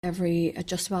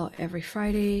just about every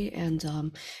Friday,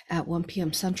 and at 1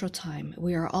 p.m. Central Time.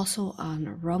 We are also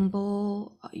on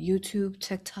Rumble, YouTube,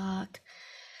 TikTok,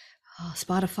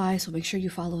 Spotify, so make sure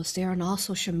you follow us there on all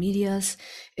social medias.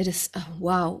 It is,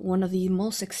 wow, one of the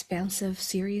most expansive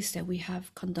series that we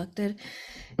have conducted.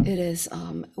 It is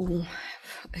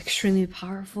extremely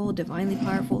powerful, divinely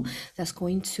powerful, that's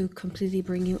going to completely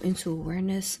bring you into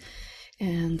awareness,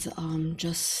 and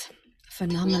just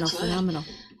phenomenal.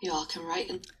 You all can write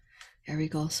in. There we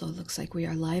go. So it looks like we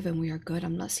are live and we are good.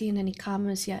 I'm not seeing any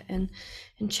comments yet in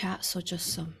chat, so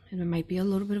just and there might be a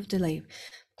little bit of delay.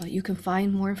 But you can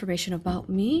find more information about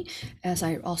me, as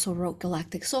I also wrote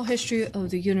Galactic Soul History of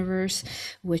the Universe,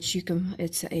 which you can,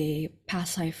 it's a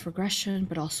past life regression,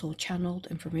 but also channeled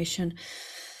information.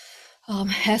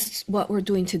 As what we're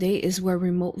doing today is we're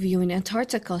remote viewing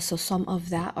Antarctica, so some of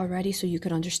that already, so you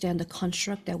can understand the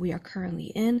construct that we are currently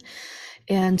in.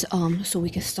 And so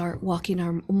we can start walking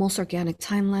our most organic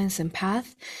timelines and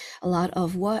path. A lot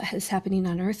of what is happening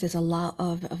on Earth is a lot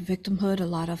of victimhood, a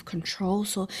lot of control.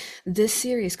 So this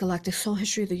series, Galactic Soul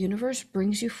History of the Universe,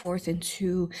 brings you forth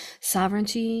into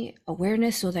sovereignty,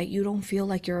 awareness, so that you don't feel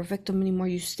like you're a victim anymore.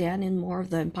 You stand in more of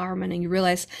the empowerment and you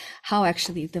realize how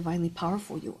actually divinely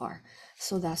powerful you are.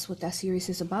 So that's what that series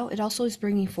is about. It also is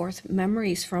bringing forth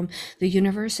memories from the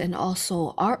universe and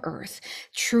also our Earth,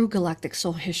 true galactic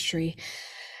soul history.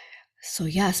 So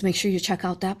yes, make sure you check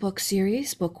out that book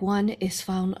series. Book 1 is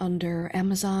found under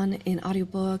Amazon in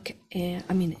audiobook, and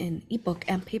in ebook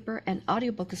and paper, and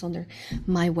audiobook is under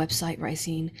my website,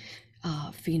 Rising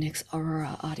Phoenix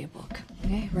Aurora audiobook.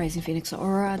 Okay,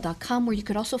 risingphoenixaurora.com, where you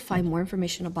could also find more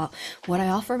information about what I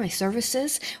offer, my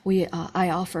services. I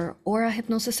offer aura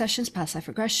hypnosis sessions, past life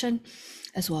regression,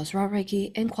 as well as raw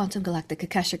Reiki and quantum galactic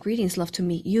akashic readings. Love to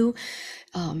meet you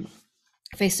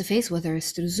face to face, whether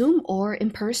it's through Zoom or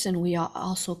in person. We've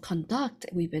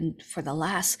been, for the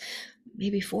last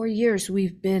maybe 4 years,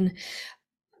 we've been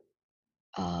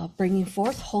bringing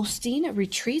forth, hosting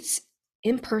retreats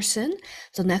in person.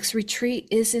 The next retreat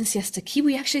is in Siesta Key.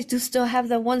 We actually do still have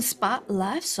that one spot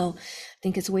left, so I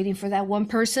think it's waiting for that one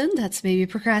person that's maybe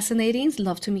procrastinating.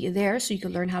 Love to meet you there, so you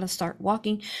can learn how to start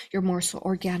walking your more so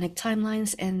organic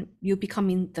timelines, and you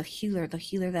becoming the healer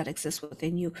that exists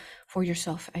within you, for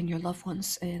yourself and your loved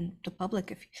ones and the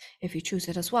public, if you choose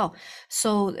it as well.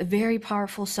 So very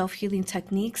powerful self-healing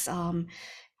techniques.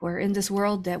 We're in this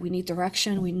world that we need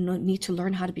direction. We need to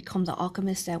learn how to become the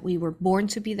alchemist that we were born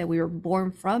to be, that we were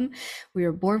born from. We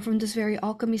were born from this very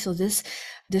alchemy. So this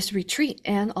retreat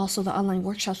and also the online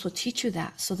workshops will teach you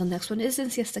that. So the next one is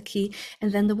in Siesta Key.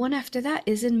 And then the one after that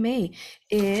is in May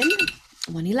in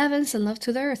 111, Send Love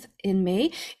to the Earth, in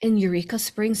May in Eureka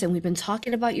Springs. And we've been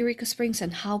talking about Eureka Springs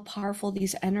and how powerful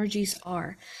these energies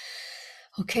are.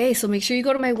 Okay, so make sure you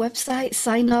go to my website,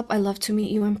 sign up. I love to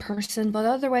meet you in person, but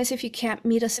otherwise, if you can't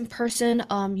meet us in person,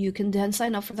 you can then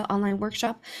sign up for the online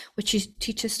workshop, which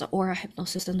teaches the aura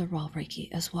hypnosis and the raw Reiki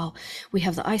as well. We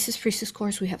have the Isis Priestess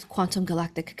course. We have Quantum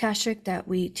Galactic Akashic that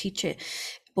we teach it.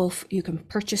 Both, you can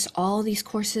purchase all these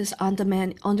courses on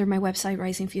demand under my website,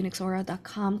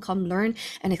 risingphoenixaura.com. Come learn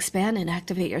and expand and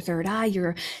activate your third eye,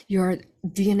 your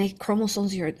DNA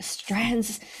chromosomes, your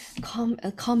strands.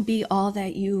 Come be all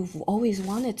that you've always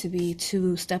wanted to be,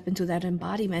 to step into that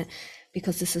embodiment,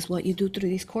 because this is what you do through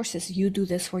these courses. You do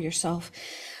this for yourself.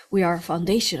 We are a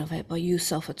foundation of it, but you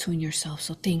self-attune yourself.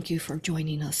 So thank you for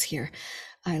joining us here.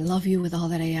 I love you with all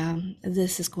that I am.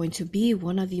 This is going to be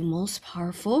one of the most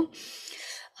powerful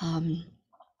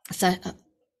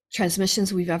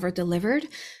transmissions we've ever delivered,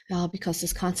 because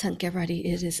this content, get ready,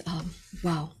 it is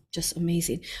wow, just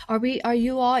amazing. Are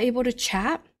you all able to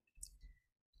chat?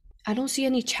 I don't see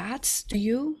any chats. Do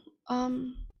you?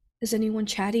 Is anyone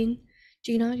chatting?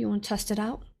 Gina, you want to test it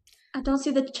out? I don't see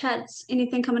the chats,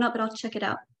 anything coming up, but I'll check it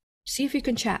out. See if you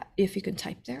can chat, if you can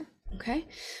type there. Okay,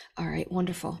 all right,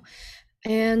 wonderful.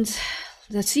 And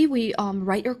let's see, we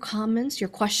write your comments, your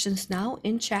questions now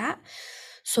in chat,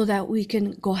 so that we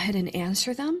can go ahead and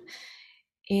answer them.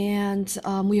 And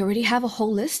we already have a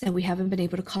whole list that we haven't been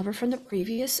able to cover from the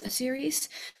previous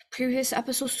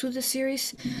episodes to the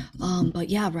series. But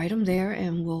yeah, write them there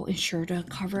and we'll ensure to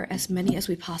cover as many as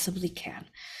we possibly can.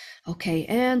 Okay,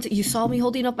 and you saw me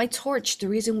holding up my torch. The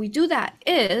reason we do that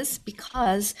is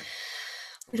because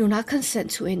we do not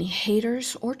consent to any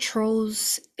haters or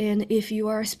trolls. And if you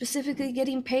are specifically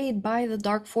getting paid by the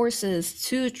dark forces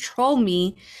to troll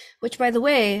me, which, by the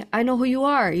way, I know who you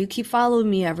are. You keep following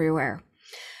me everywhere.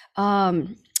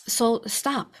 So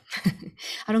stop.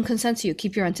 I don't consent to you.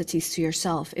 Keep your entities to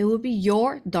yourself. It will be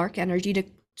your dark energy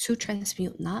to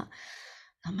transmute, not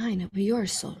mine. It'll be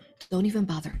yours. So don't even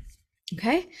bother.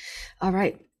 Okay? All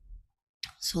right.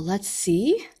 So let's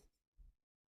see.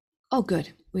 Oh,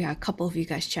 good. We got a couple of you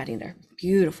guys chatting there.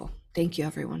 Beautiful. Thank you,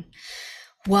 everyone.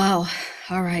 Wow.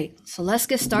 All right. So let's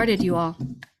get started, you all.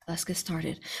 Let's get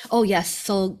started. Oh, yes.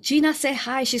 So Gina, say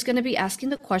hi. She's going to be asking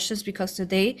the questions because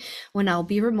today, when I'll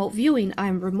be remote viewing,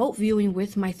 I'm remote viewing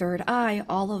with my third eye,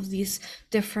 all of these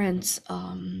different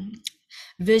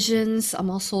visions. I'm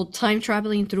also time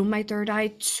traveling through my third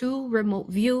eye to remote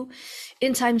view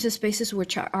in times and spaces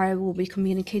which I will be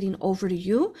communicating over to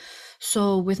you.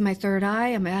 So with my third eye,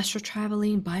 I'm astral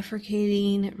traveling,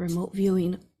 bifurcating, remote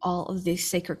viewing all of this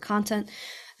sacred content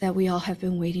that we all have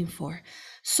been waiting for.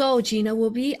 So Gina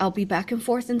I'll be back and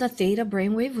forth in the theta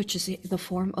brainwave, which is the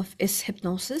form of is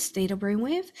hypnosis, theta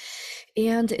brainwave.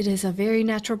 And it is a very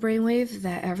natural brainwave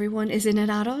that everyone is in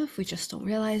and out of. We just don't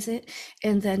realize it.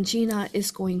 And then Gina is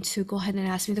going to go ahead and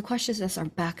ask me the questions as our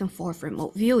back and forth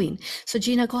remote viewing. So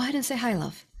Gina, go ahead and say hi,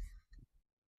 love.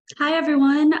 Hi,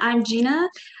 everyone. I'm Gina.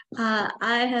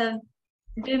 I have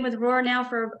been with Roar now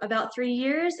for about 3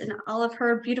 years, and all of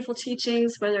her beautiful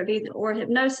teachings, whether it be the Aura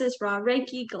hypnosis, raw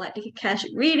Reiki, galactic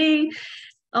akashic reading.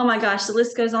 Oh my gosh, the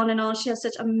list goes on and on. She has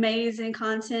such amazing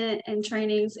content and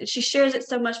trainings, and she shares it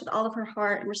so much with all of her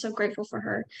heart, and we're so grateful for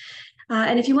her.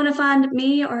 And if you want to find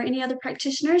me or any other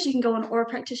practitioners, you can go on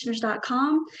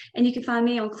aurapractitioners.com, and you can find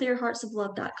me on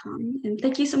clearheartsoflove.com. And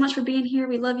thank you so much for being here.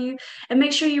 We love you. And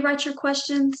make sure you write your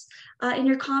questions in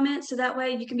your comments so that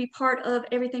way you can be part of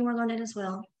everything we're learning as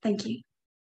well. Thank you.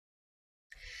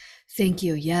 Thank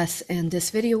you. Yes. And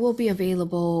this video will be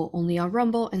available only on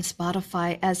Rumble and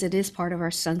Spotify as it is part of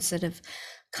our sensitive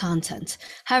content.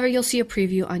 However, you'll see a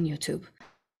preview on YouTube.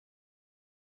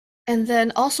 And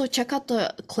then also check out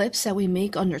the clips that we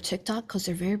make under TikTok because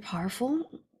they're very powerful.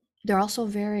 They're also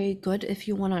very good if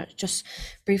you want to just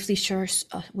briefly share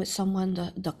with someone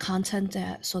the content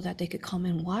so that they could come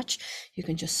and watch. You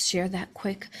can just share that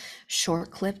quick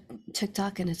short clip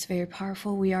TikTok, and it's very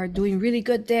powerful. We are doing really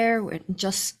good there. We're in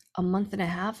just a month and a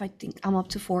half. I think I'm up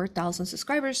to 4,000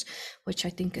 subscribers, which I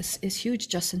think is huge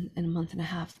just in a month and a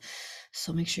half.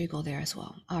 So make sure you go there as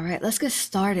well. All right, let's get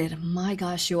started. My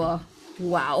gosh, you all.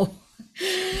 Wow.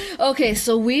 Okay,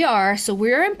 so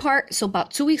we're in part, so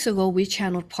about 2 weeks ago we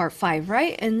channeled part 5,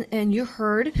 right? And you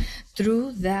heard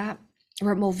through that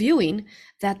remote viewing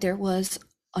that there was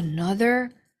other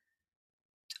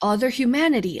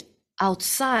humanity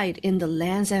outside in the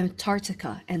lands of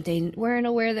Antarctica, and they weren't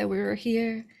aware that we were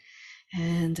here,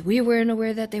 and we weren't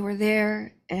aware that they were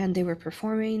there, and they were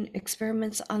performing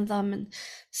experiments on them and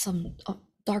some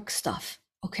dark stuff.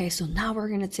 Okay, so now we're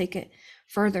going to take it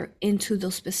further into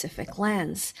those specific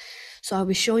lands. So I'll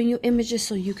be showing you images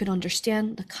so you can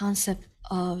understand the concept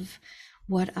of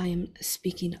what I'm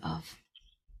speaking of.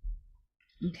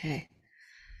 Okay.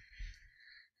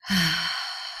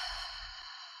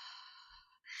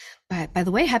 By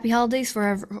the way, happy holidays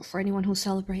for anyone who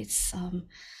celebrates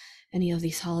any of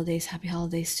these holidays. Happy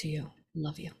holidays to you.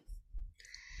 Love you.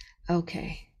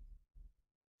 Okay.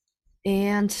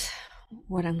 And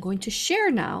what I'm going to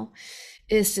share now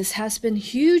is this has been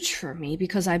huge for me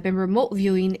because I've been remote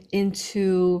viewing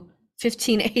into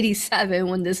 1587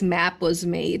 when this map was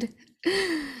made.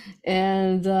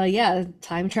 And yeah,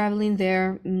 time traveling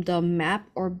there, the map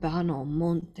Urbano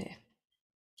Monte.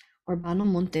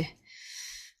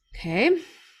 Okay.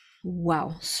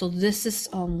 Wow. So this is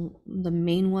the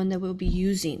main one that we'll be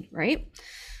using, right?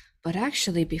 But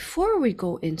actually, before we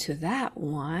go into that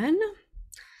one,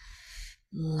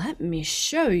 let me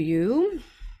show you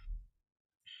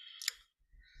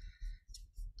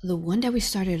the one that we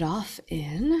started off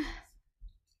in.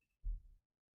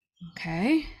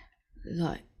 Okay,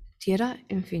 the Tierra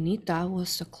Infinita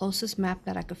was the closest map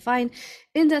that I could find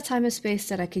in that time and space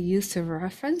that I could use to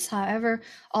reference. However,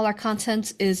 all our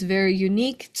content is very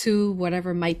unique to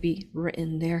whatever might be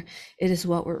written there. It is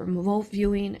what we're remote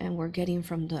viewing and we're getting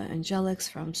from the angelics,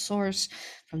 from Source,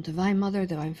 from Divine Mother,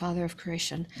 Divine Father of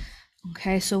Creation.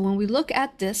 Okay, so when we look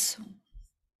at this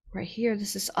right here,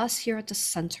 this is us here at the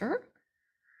center.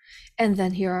 And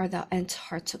then here are the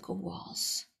Antarctica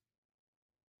walls.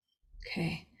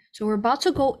 Okay, so we're about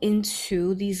to go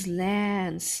into these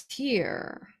lands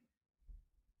here.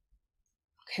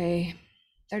 Okay,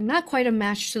 they're not quite a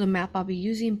match to the map I'll be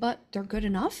using, but they're good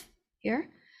enough here.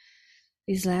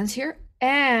 These lands here.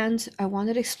 And I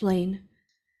wanted to explain.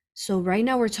 So right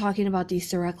now we're talking about these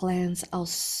direct lands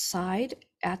outside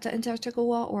at the Antarctica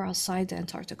wall or outside the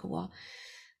Antarctica wall.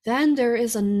 Then there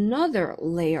is another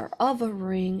layer of a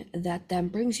ring that then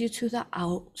brings you to the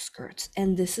outskirts.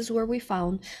 And this is where we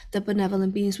found the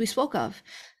benevolent beings we spoke of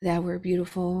that were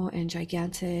beautiful and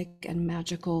gigantic and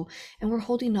magical. And we're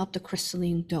holding up the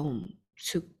crystalline dome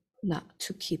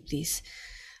to keep these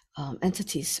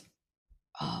entities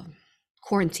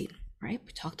quarantine, right?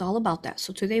 We talked all about that.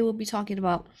 So today we'll be talking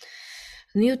about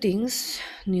new things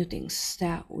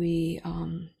that we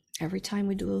every time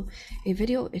we do a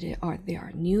video, there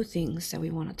are new things that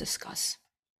we want to discuss.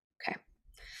 Okay.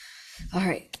 All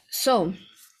right. So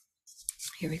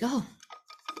here we go.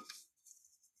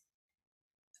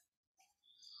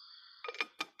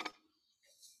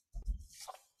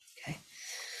 Okay.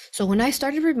 So when I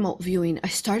started remote viewing, I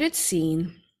started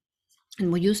seeing,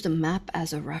 and we'll use the map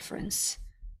as a reference.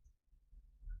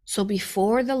 So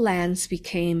before the lands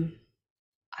became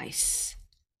ice,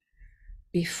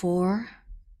 before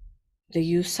they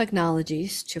used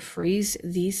technologies to freeze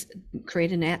these,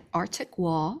 create an Arctic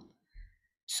wall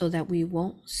so that we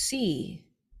won't see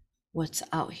what's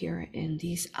out here in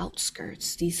these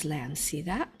outskirts, these lands. See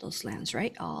that? Those lands,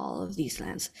 right? All of these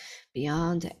lands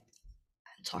beyond the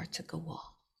Antarctica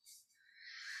wall.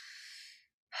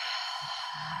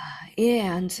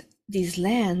 And these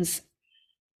lands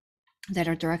that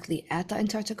are directly at the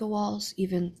Antarctica walls,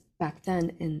 even back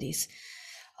then in these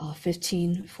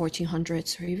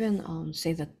 1400s, or even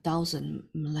say the 1000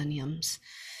 millenniums,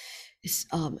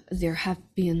 there have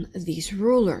been these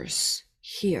rulers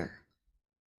here.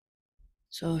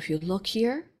 So if you look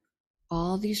here,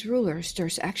 all these rulers,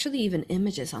 there's actually even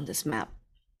images on this map.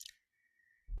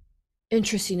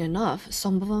 Interesting enough,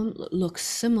 some of them look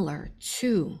similar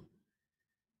to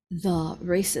the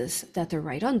races that they're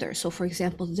right under. So for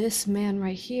example, this man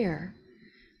right here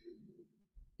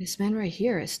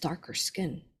is darker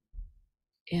skin.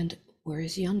 And where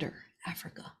is he under?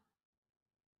 Africa.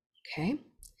 Okay.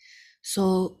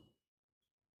 So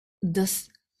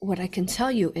what I can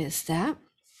tell you is that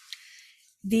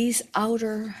these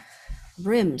outer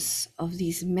rims of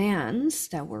these mans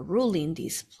that were ruling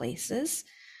these places,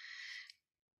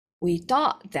 we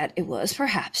thought that it was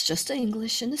perhaps just the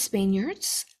English and the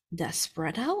Spaniards that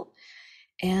spread out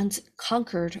and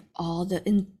conquered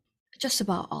just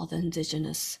about all the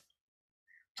indigenous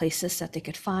places that they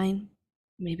could find,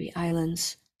 maybe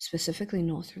islands, specifically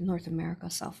North America,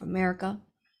 South America.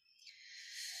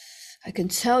 I can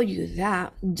tell you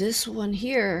that this one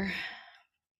here,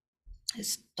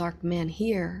 this dark man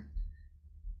here,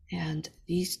 and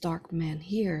these dark men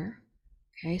here,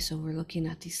 okay, so we're looking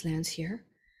at these lands here.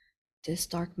 This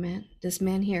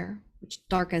man here, which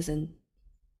dark as in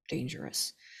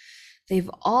dangerous, they've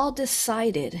all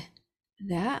decided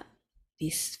that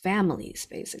these families,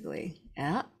 basically,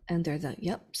 yeah, and they're the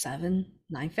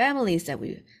 9 families that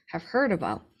we have heard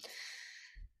about.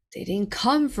 They didn't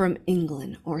come from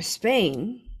England or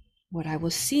Spain. What I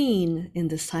was seeing in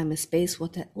this time of space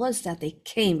was that they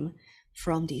came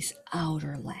from these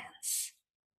outer lands.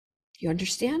 You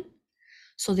understand?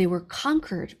 So they were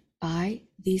conquered by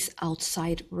these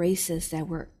outside races that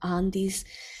were on these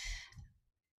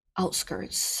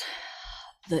outskirts.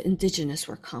 The indigenous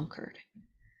were conquered.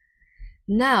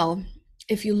 Now,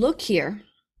 if you look here,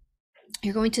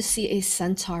 you're going to see a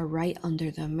centaur right under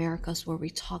the Americas, where we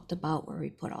talked about where we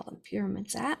put all the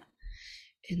pyramids at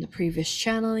in the previous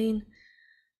channeling,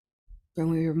 when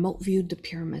we remote viewed the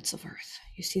pyramids of Earth.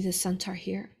 You see the centaur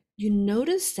here? You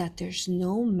notice that there's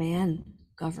no man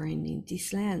governing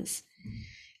these lands.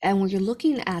 And when you're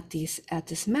looking at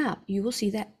this map, you will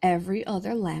see that every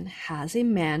other land has a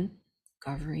man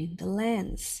governing the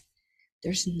lands.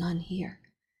 There's none here.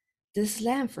 This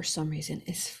land, for some reason,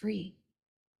 is free.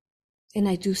 And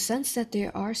I do sense that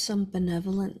there are some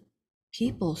benevolent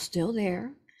people still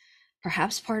there,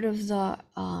 perhaps part of the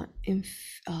Tierra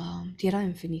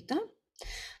Infinita,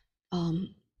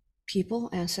 people,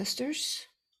 ancestors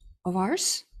of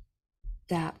ours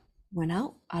that went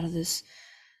out of this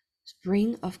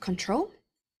ring of control.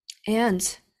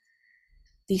 And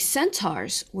the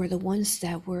centaurs were the ones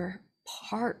that were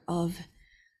part of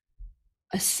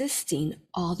assisting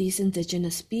all these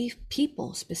indigenous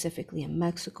people, specifically in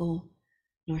Mexico,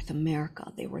 North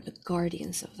America. They were the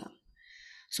guardians of them.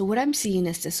 So what I'm seeing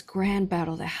is this grand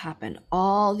battle that happened.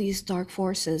 All these dark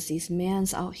forces, these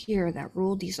mans out here that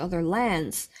ruled these other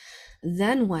lands,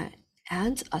 then went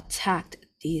and attacked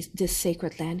this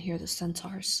sacred land here, the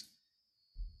centaurs.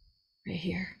 Right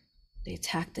here. They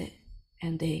attacked it.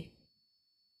 And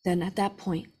then at that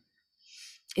point,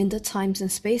 in the times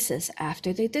and spaces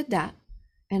after they did that,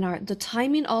 and the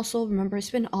timing also, remember, it's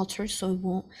been altered, so it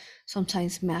won't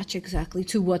sometimes match exactly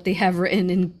to what they have written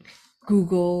in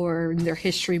Google or in their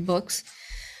history books.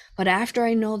 But after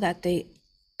I know that they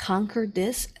conquered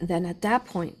this, then at that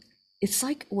point, it's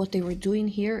like what they were doing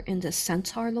here in the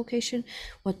centaur location,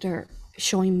 what they're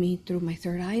showing me through my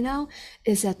third eye now,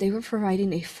 is that they were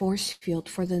providing a force field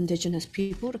for the indigenous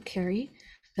people to carry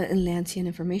the Atlantean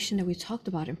information that we talked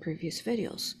about in previous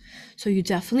videos. So you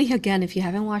definitely, again, if you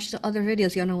haven't watched the other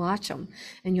videos, you want to watch them.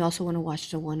 And you also want to watch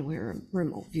the one where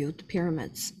remote viewed the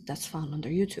pyramids that's found under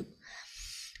YouTube.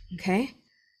 Okay?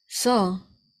 So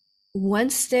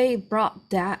once they brought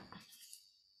that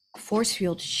force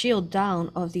field shield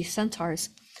down of these centaurs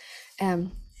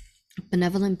and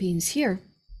benevolent beings here,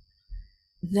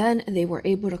 then they were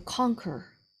able to conquer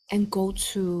and go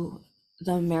to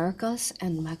the Americas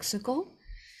and Mexico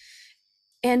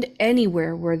and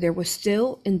anywhere where there was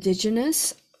still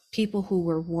indigenous people who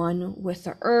were one with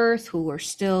the earth, who were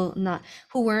still not,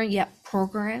 who weren't yet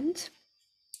programmed.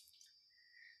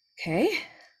 Okay.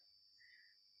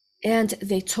 And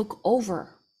they took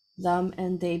over them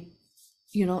and they,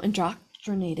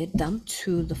 indoctrinated them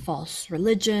to the false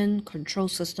religion, control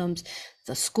systems,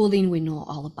 the schooling. We know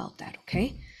all about that.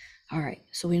 Okay. All right.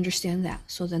 So we understand that.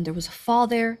 So then there was a fall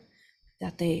there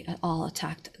that they all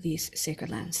attacked these sacred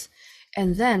lands.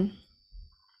 And then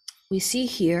we see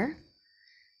here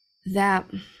that,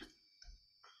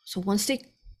 so once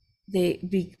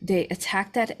they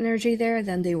attacked that energy there,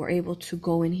 then they were able to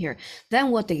go in here. Then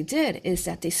what they did is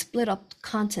that they split up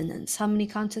continents. How many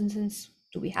continents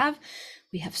do we have?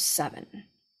 We have 7.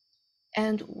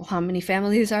 And how many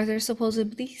families are there?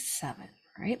 Supposedly 7,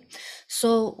 right?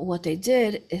 So what they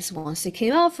did is once they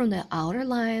came out from the outer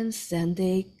lands, then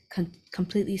they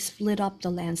completely split up the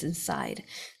lands inside.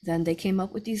 Then they came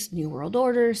up with these new world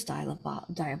orders,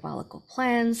 diabolical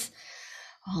plans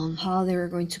on how they were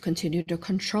going to continue to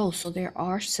control. So there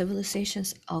are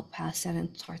civilizations out past that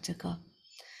Antarctica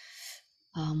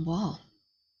wall.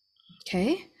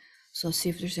 Okay, so let's see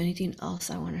if there's anything else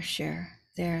I want to share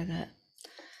there that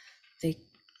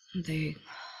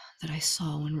that I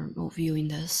saw when remote viewing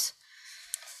this.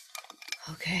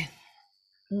 Okay.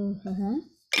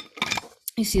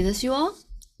 You see this, you all?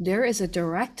 There is a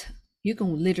direct, you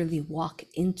can literally walk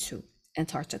into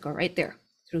Antarctica right there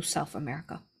through South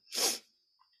America.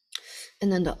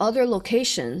 And then the other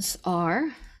locations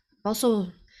are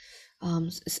also,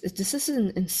 this is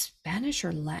in Spanish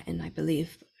or Latin, I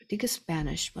believe. I think it's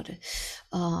Spanish, but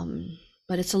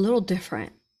it's a little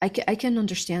different. I can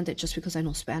understand it just because I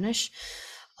know Spanish.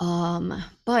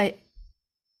 But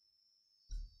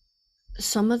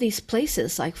some of these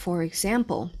places, like for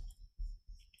example,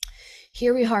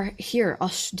 here we are here,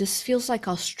 this feels like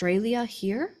Australia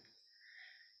here.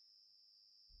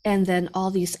 And then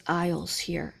all these isles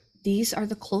here. These are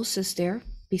the closest there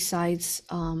besides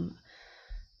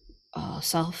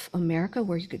South America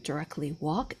where you could directly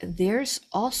walk. There's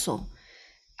also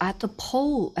at the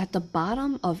pole, at the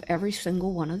bottom of every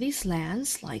single one of these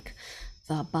lands, like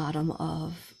the bottom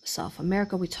of South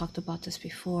America, we talked about this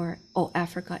before. Oh,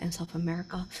 Africa and South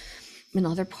America. In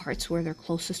other parts where they're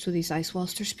closest to these ice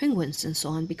walls, there's penguins and so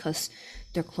on because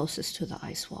they're closest to the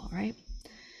ice wall, right?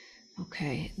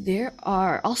 Okay, there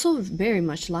are also very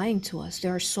much lying to us.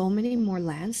 There are so many more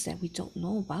lands that we don't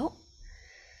know about.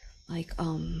 Like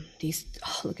these,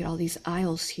 look at all these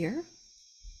isles here.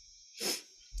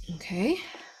 Okay.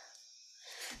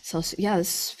 So yeah,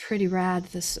 it's pretty rad.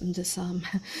 This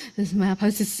this map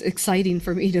is just exciting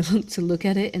for me to look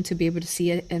at it and to be able to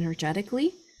see it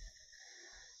energetically.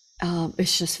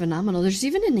 It's just phenomenal. There's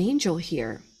even an angel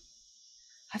here.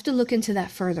 I have to look into that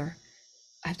further.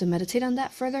 I have to meditate on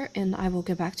that further, and I will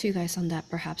get back to you guys on that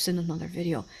perhaps in another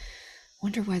video.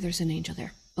 Wonder why there's an angel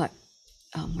there, but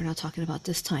we're not talking about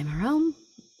this time around.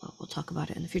 Well, we'll talk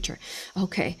about it in the future.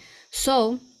 Okay,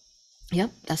 so yep,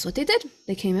 that's what they did.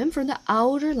 They came in from the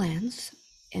outer lands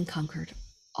and conquered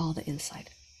all the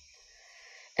inside.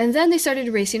 And then they started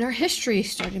erasing our history,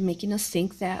 started making us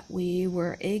think that we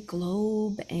were a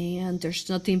globe and there's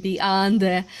nothing beyond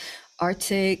the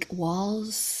Arctic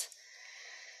walls.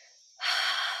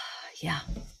 Yeah,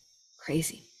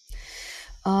 crazy.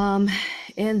 And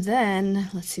then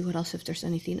let's see what else, if there's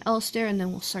anything else there, and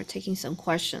then we'll start taking some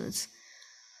questions.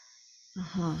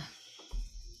 Tell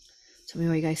me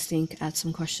what you guys think. Add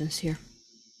some questions here.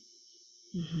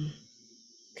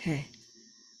 Okay.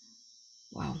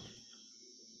 Wow.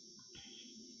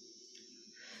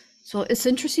 So it's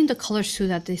interesting, the colors too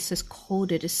that this is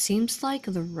coded. It seems like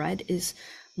the red is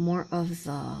more of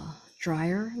the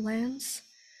drier lands.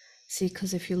 See,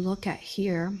 because if you look at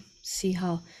here, see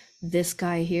how this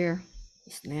guy here,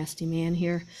 this nasty man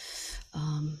here,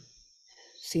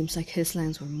 seems like his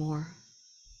lands were more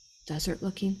desert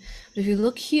looking. But if you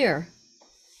look here,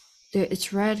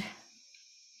 it's red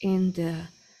in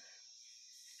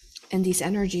these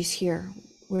energies here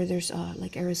where there's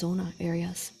like Arizona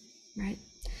areas, right?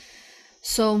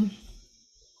 So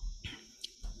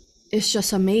it's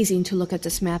just amazing to look at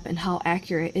this map and how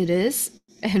accurate it is.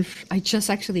 And I just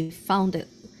actually found it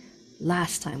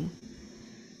last time.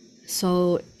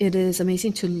 So it is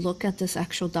amazing to look at this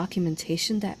actual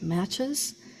documentation that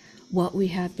matches what we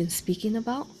have been speaking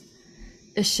about.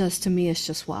 It's just, to me, it's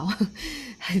just wow.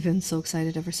 I've been so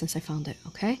excited ever since I found it.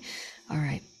 Okay. All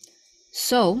right.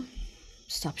 So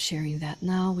stop sharing that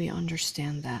now. We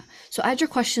understand that. So add your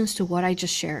questions to what I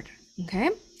just shared. Okay.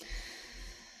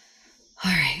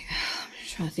 All right. I'm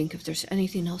just trying to think if there's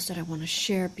anything else that I want to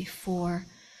share before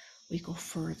we go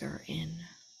further in.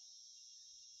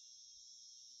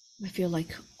 I feel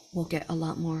like we'll get a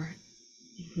lot more.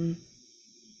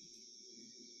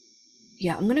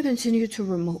 Yeah, I'm going to continue to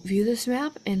remote view this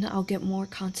map and I'll get more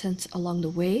content along the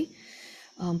way.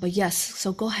 But yes,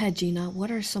 so go ahead, Gina.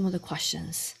 What are some of the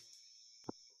questions?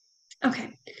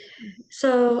 Okay.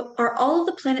 So are all of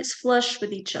the planets flush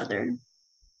with each other?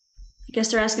 I guess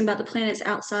they're asking about the planets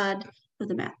outside of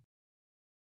the map.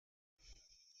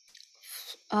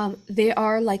 They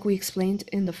are, like we explained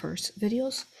in the first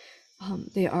videos,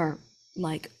 they are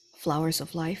like flowers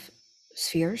of life,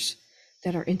 spheres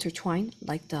that are intertwined,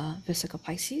 like the Vesica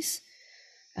Pisces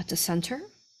at the center.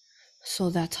 So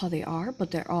that's how they are,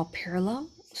 but they're all parallel.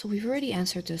 So we've already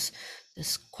answered this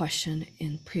question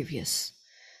in previous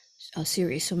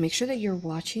series. So make sure that you're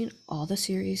watching all the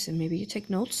series and maybe you take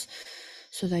notes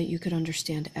so that you could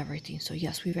understand everything. So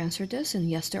yes, we've answered this, and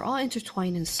yes, they're all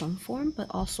intertwined in some form, but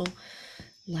also,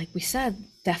 like we said,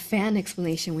 that fan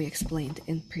explanation we explained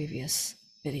in previous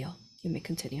video. You may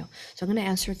continue. So I'm going to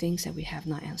answer things that we have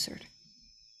not answered.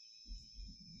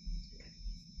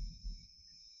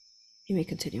 You may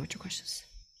continue with your questions.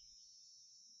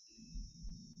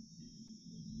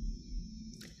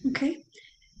 Okay.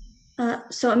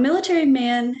 So a military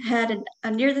man had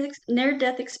a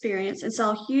near-death experience and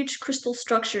saw huge crystal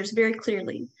structures very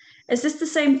clearly. Is this the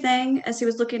same thing as he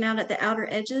was looking out at the outer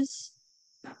edges?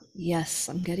 Yes,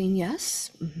 I'm getting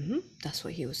yes. That's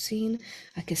what he was seeing.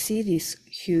 I could see these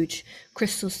huge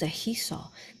crystals that he saw.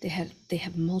 They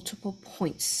have multiple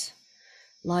points,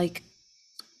 like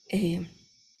a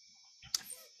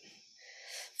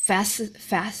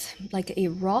fast, like a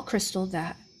raw crystal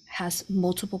that has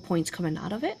multiple points coming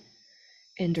out of it,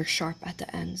 and they're sharp at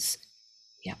the ends.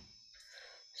 Yeah.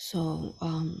 So,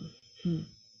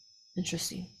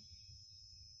 interesting.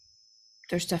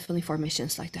 There's definitely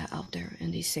formations like that out there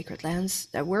in these sacred lands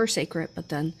that were sacred, but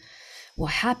then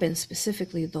what happened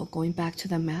specifically, though, going back to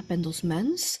the map and those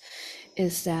men's,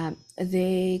 is that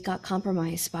they got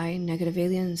compromised by negative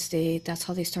aliens. That's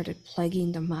how they started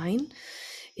plaguing the mind.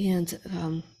 And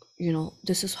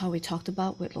this is how we talked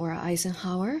about with Laura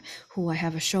Eisenhower, who I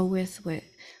have a show with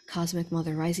Cosmic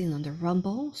Mother Rising on the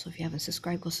Rumble. So if you haven't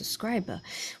subscribed, go subscribe.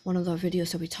 One of the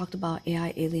videos that we talked about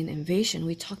AI alien invasion,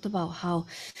 we talked about how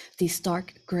these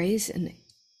dark grays and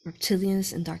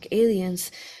reptilians and dark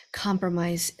aliens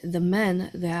compromise the men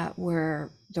that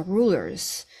were the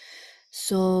rulers.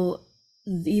 So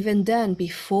even then,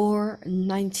 before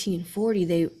 1940,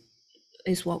 they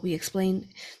is what we explained.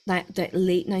 The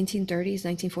late 1930s,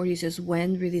 1940s is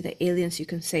when really the aliens, you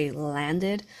can say,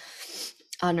 landed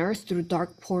on Earth through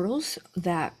dark portals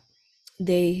that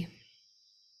they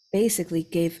basically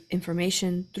gave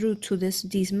information through to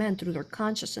these men through their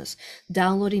consciousness,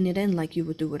 downloading it in like you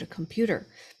would do with a computer,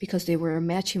 because they were a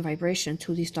matching vibration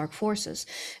to these dark forces,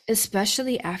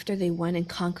 especially after they went and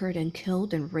conquered and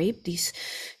killed and raped these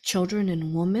children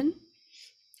and women,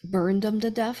 burned them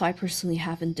to death. I personally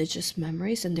have indigenous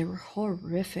memories, and they were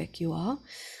horrific, you all.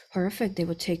 Horrific. They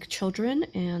would take children,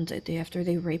 and after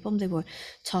they rape them, they would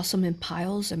toss them in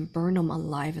piles and burn them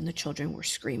alive, and the children were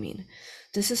screaming.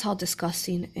 This is how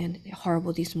disgusting and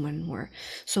horrible these men were.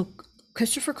 So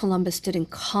Christopher Columbus didn't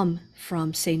come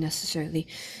from, say, necessarily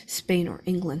Spain or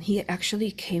England. He actually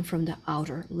came from the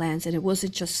outer lands, and it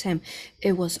wasn't just him.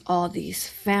 It was all these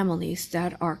families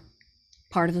that are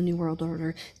part of the New World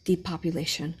Order,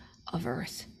 depopulation of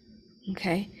Earth.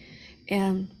 Okay?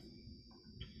 And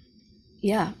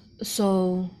yeah,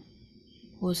 so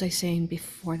what was I saying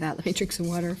before that? Let me drink some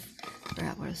water. I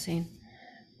forgot what I was saying.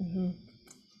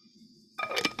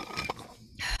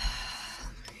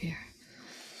 Here.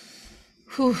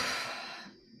 Whew.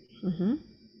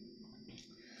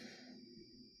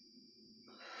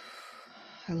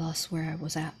 I lost where I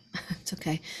was at. It's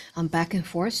okay. I'm back and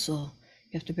forth, so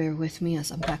you have to bear with me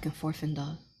as I'm back and forth in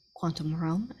the quantum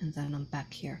realm, and then I'm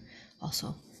back here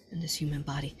also in this human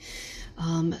body.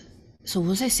 So what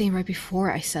was I saying right before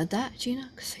I said that, Gina?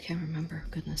 Because I can't remember.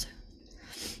 Goodness.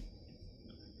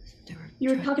 You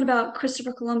were talking about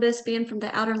Christopher Columbus being from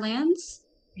the outer lands,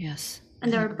 Yes.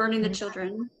 and they were burning the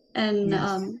children. And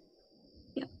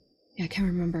yes. Yeah, I can't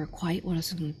remember quite what I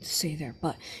was going to say there,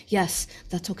 but yes,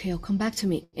 that's okay. It'll come back to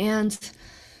me. And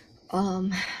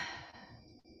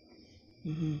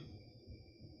Hmm.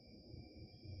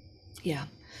 Yeah.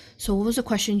 So what was the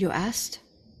question you asked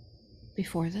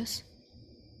before this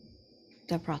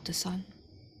that brought this on?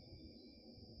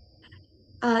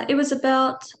 It was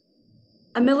about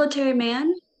a military man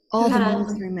who Oh, the had a,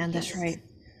 military man, that's yes. right.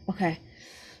 Okay.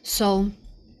 So,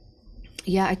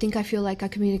 yeah, I think I feel like I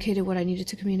communicated what I needed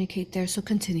to communicate there. So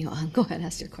continue on. Go ahead,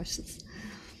 ask your questions.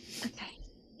 Okay.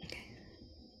 Okay.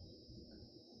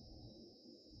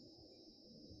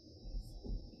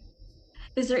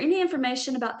 Is there any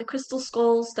information about the crystal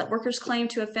skulls that workers claim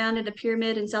to have found in a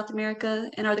pyramid in South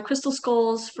America? And are the crystal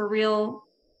skulls for real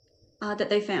that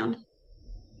they found?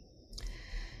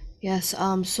 Yes,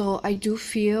 so I do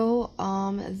feel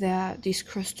that these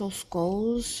crystal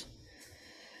skulls,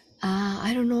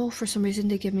 I don't know, for some reason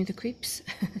they give me the creeps.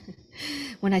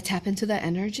 When I tap into that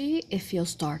energy, it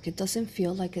feels dark. It doesn't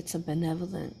feel like it's a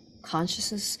benevolent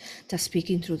consciousness that's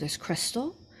speaking through this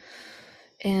crystal.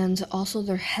 And also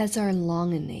their heads are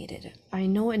elongated. I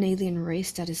know an alien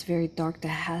race that is very dark that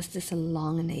has this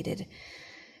elongated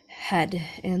head,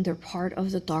 and they're part of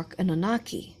the dark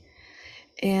Anunnaki.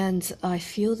 And I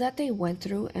feel that they went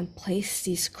through and placed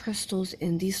these crystals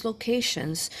in these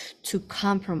locations to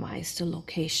compromise the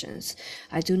locations.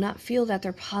 I do not feel that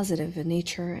they're positive in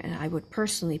nature, and I would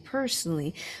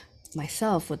personally,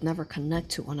 myself would never connect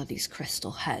to one of these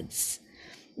crystal heads.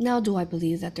 Now, do I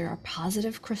believe that there are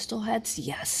positive crystal heads?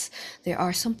 Yes, there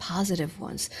are some positive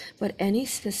ones, but any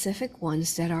specific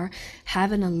ones that are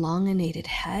have an elongated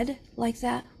head like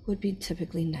that would be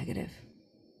typically negative.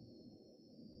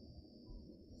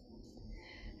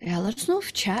 Yeah, let us know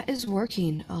if chat is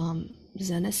working.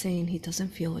 Zen is saying he doesn't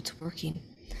feel it's working,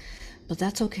 but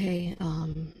that's okay.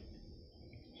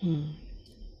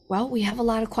 Well, we have a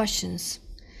lot of questions,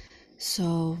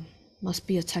 so must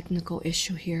be a technical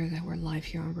issue here that we're live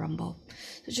here on Rumble.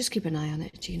 So just keep an eye on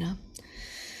it, Gina.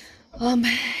 Um,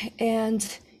 and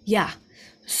yeah,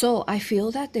 so I feel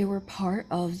that they were part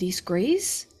of these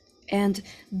grays, and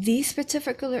these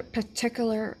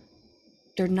particular,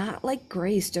 they're not like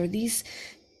grays. They're these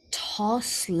tall,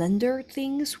 slender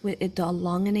things with the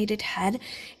elongated head,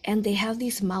 and they have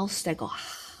these mouths that go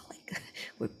like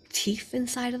with teeth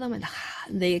inside of them, and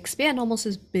they expand almost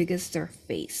as big as their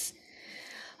face.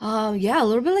 Yeah, a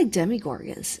little bit like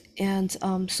demigorgons,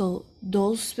 and so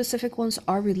those specific ones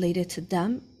are related to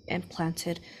them and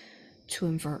planted to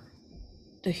invert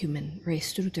the human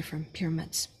race through different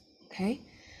pyramids. Okay.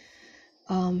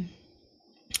 All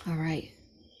right.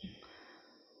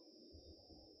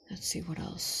 Let's see what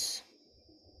else.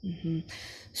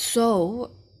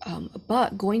 So,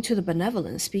 but going to the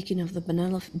benevolence, speaking of the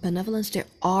benevolence, there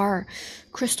are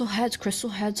crystal heads. Crystal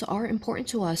heads are important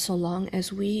to us so long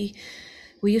as we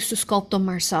used to sculpt them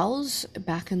ourselves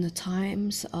back in the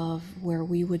times of where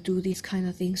we would do these kind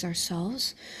of things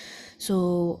ourselves.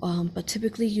 So, but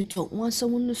typically you don't want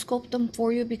someone to sculpt them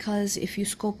for you, because if you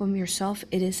sculpt them yourself,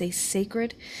 it is a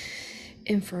sacred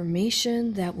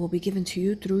information that will be given to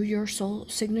you through your soul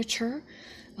signature.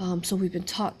 So we've been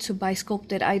taught to buy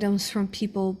sculpted items from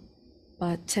people,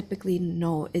 but typically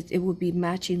no, it will be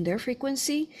matching their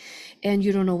frequency, and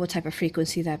you don't know what type of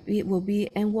frequency that it will be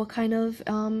and what kind of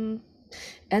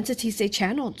entities they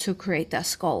channel to create that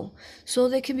skull. So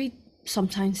they can be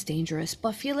sometimes dangerous,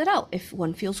 but feel it out. If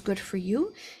one feels good for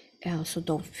you, so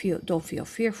don't feel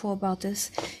fearful about this.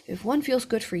 If one feels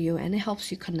good for you and it helps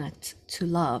you connect to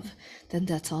love, then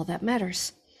that's all that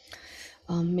matters.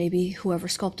 Maybe whoever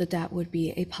sculpted that would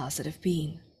be a positive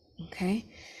being. Okay.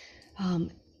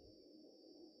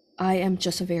 I am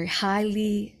just a very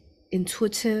highly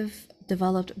intuitive,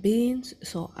 developed being,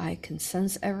 so I can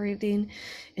sense everything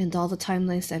and all the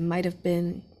timelines that might have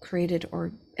been created,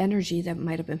 or energy that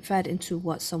might have been fed into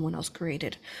what someone else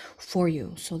created for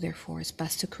you. So therefore, it's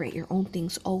best to create your own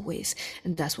things always,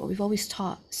 and that's what we've always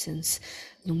taught since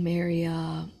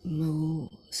Numeria, Mu,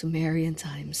 Sumerian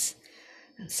times,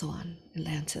 and so on,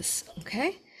 Atlantis.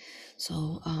 Okay,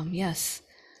 so yes,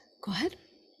 go ahead.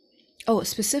 Oh,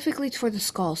 specifically for the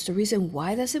skulls, the reason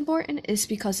why that's important is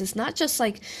because it's not just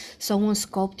like someone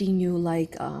sculpting you,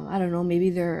 like, I don't know, maybe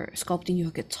they're sculpting you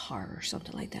a guitar or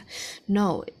something like that.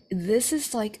 No, this is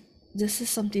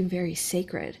something very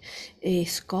sacred. A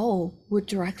skull would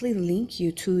directly link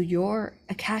you to your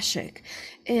Akashic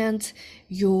and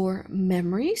your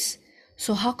memories.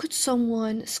 So, how could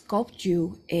someone sculpt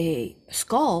you a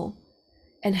skull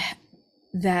and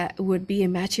that would be a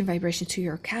matching vibration to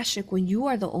your Akashic when you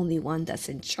are the only one that's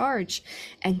in charge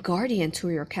and guardian to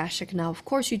your Akashic. Now, of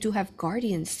course, you do have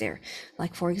guardians there.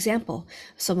 Like, for example,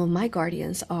 some of my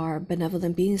guardians are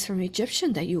benevolent beings from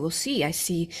Egyptian that you will see. I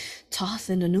see Thoth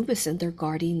and Anubis, and they're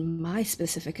guarding my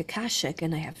specific Akashic.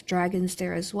 And I have dragons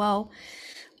there as well,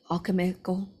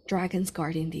 alchemical dragons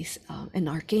guarding these, and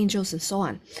archangels and so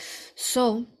on.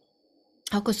 So,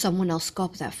 how could someone else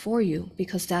sculpt that for you?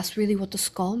 Because that's really what the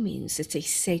skull means. It's a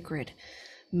sacred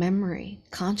memory,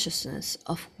 consciousness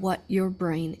of what your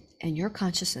brain and your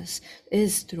consciousness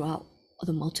is throughout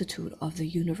the multitude of the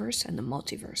universe and the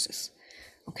multiverses.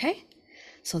 Okay?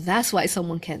 So that's why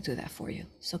someone can't do that for you.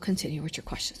 So continue with your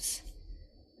questions.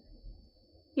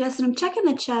 Yes, and I'm checking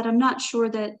the chat. I'm not sure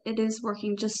that it is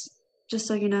working, just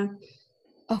so you know.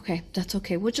 Okay, that's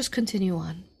okay. We'll just continue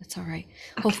on. It's all right.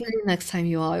 Okay. Hopefully next time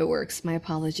you all it works. My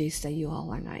apologies that you all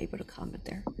are not able to comment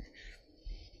there.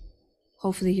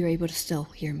 Hopefully you're able to still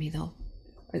hear me though,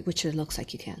 which it looks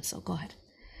like you can. So go ahead.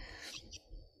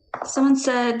 Someone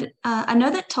said, I know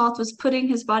that Toth was putting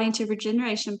his body into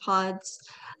regeneration pods.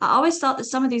 I always thought that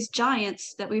some of these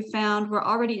giants that we found were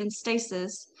already in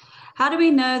stasis. How do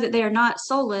we know that they are not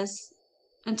soulless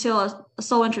until a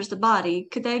soul enters the body?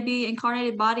 Could they be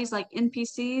incarnated bodies like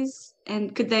NPCs?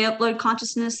 And could they upload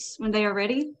consciousness when they are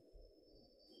ready?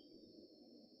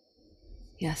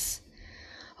 Yes.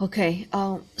 Okay.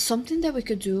 Something that we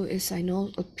could do is, I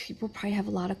know people probably have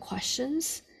a lot of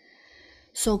questions.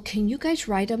 So can you guys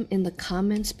write them in the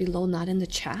comments below, not in the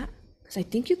chat? Because I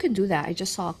think you can do that. I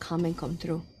just saw a comment come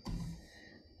through.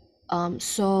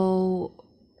 So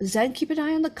Zen, keep an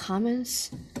eye on the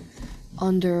comments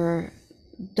under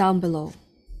down below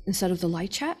instead of the live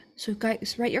chat. So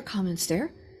guys, write your comments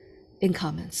there in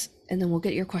comments, and then we'll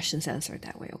get your questions answered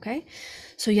that way, okay?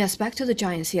 So yes, back to the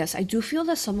giants. Yes, I do feel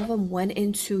that some of them went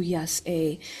into, yes,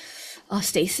 a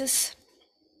stasis,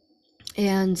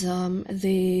 and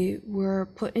they were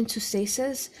put into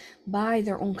stasis by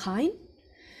their own kind.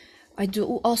 I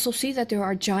do also see that there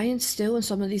are giants still in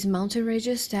some of these mountain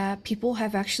ranges that people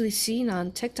have actually seen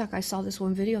on TikTok. I saw this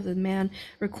one video of the man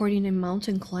recording a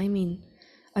mountain climbing,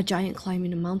 a giant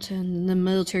climbing a mountain, and the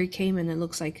military came, and it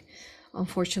looks like,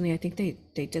 unfortunately, I think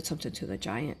they did something to the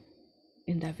giant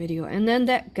in that video. And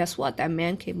then guess what? That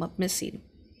man came up missing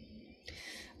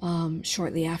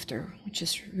shortly after, which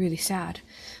is really sad.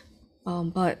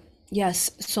 But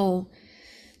yes, so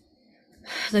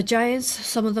the giants,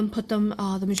 some of them put them,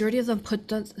 the majority of them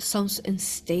put some in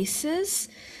stasis.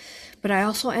 But I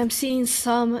also am seeing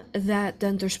some that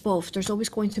then there's both. There's always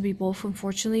going to be both,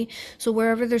 unfortunately. So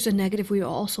wherever there's a negative, we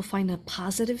will also find a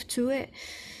positive to it.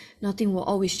 Nothing will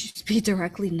always just be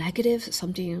directly negative.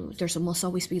 There's must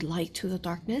always be light to the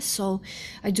darkness. So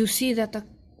I do see that the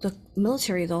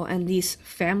military, though, and these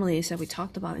families that we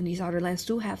talked about in these outer lands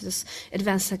do have this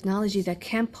advanced technology that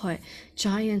can put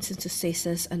giants into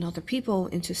stasis and other people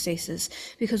into stasis.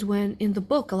 Because when in the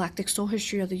book Galactic Soul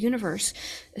History of the Universe,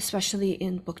 especially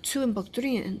in book 2 and book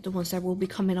 3, and the ones that will be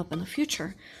coming up in the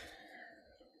future,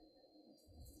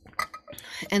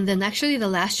 and then actually the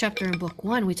last chapter in book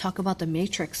 1, we talk about the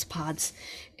matrix pods.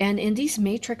 And in these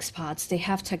matrix pods, they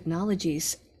have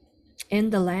technologies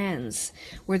in the lands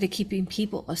where they're keeping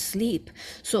people asleep.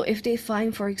 So if they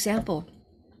find, for example,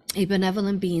 a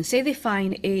benevolent being, say they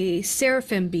find a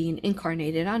seraphim being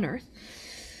incarnated on Earth,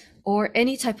 or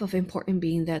any type of important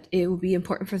being that it would be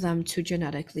important for them to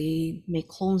genetically make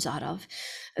clones out of,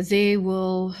 they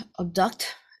will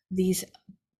abduct these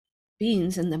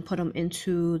beings and then put them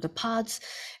into the pods,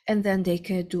 and then they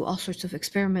could do all sorts of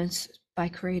experiments by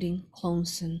creating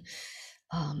clones and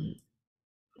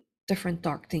different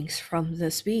dark things from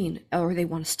this being, or they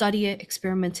want to study it,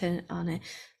 experiment on it,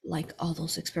 like all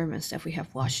those experiments that we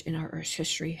have watched in our Earth's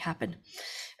history happen.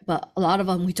 But a lot of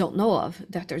them we don't know of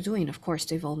that they're doing. Of course,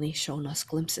 they've only shown us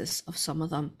glimpses of some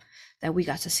of them that we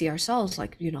got to see ourselves,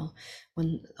 like,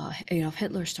 when Adolf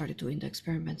Hitler started doing the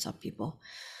experiments on people.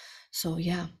 So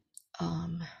yeah.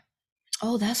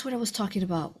 Oh, that's what I was talking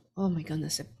about. Oh my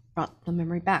goodness, it brought the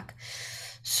memory back.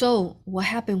 So what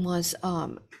happened was,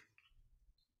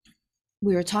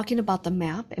 we were talking about the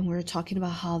map, and we were talking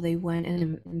about how they went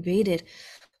and invaded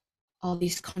all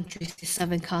these countries, these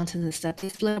 7 continents that they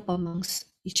split up amongst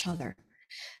each other,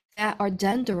 that are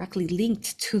then directly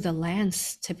linked to the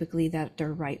lands, typically, that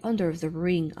they're right under the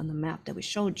ring on the map that we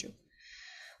showed you.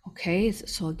 Okay,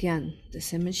 so again,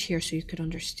 this image here, so you could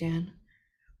understand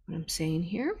what I'm saying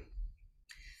here.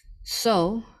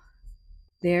 So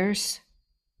there's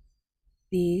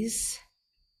these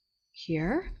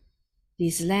here,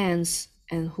 these lands,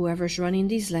 and whoever's running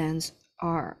these lands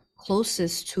are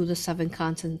closest to the 7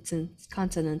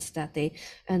 continents that they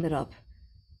ended up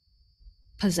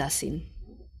possessing,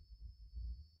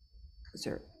 because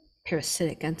they're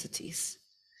parasitic entities.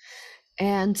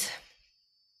 And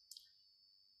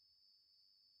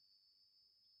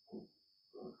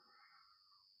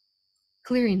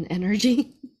clearing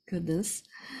energy. Goodness.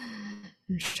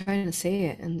 I'm trying to say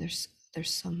it, and there's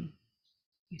some,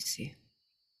 you see.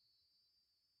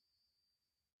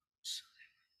 So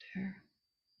there.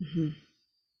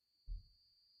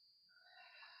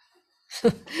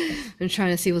 I'm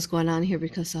trying to see what's going on here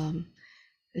because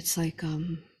it's like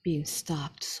being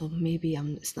stopped. So maybe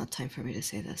it's not time for me to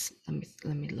say this.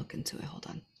 Let me look into it. Hold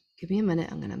on. Give me a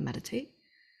minute. I'm gonna meditate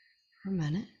for a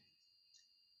minute.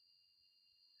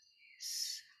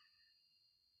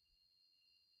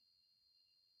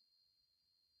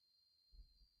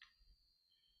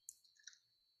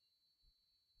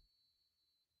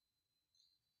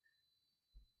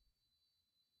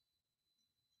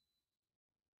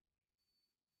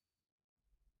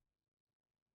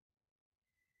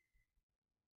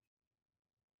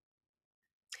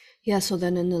 Yeah, so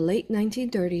then in the late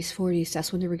 1930s, 40s,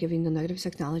 that's when they were giving the negative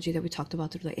technology that we talked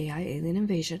about through the AI alien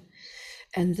invasion.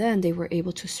 And then they were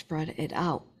able to spread it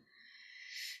out.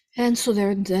 And so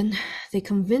then they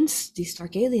convinced, these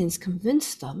dark aliens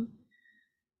convinced them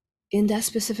in that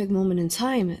specific moment in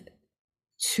time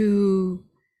to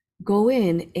go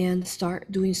in and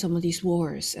start doing some of these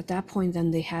wars. At that point, then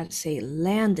they had, say,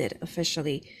 landed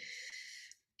officially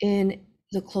in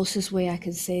the closest way I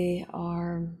could say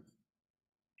are,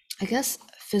 I guess,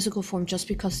 physical form, just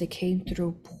because they came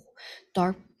through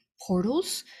dark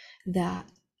portals that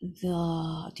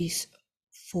these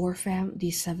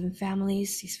families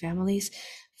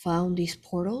found these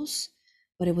portals,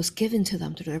 but it was given to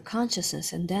them through their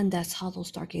consciousness, and then that's how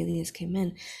those dark aliens came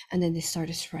in, and then they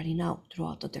started spreading out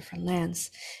throughout the different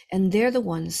lands, and they're the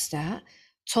ones that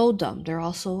told them. They're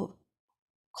also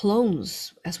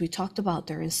clones, as we talked about.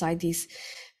 They're inside these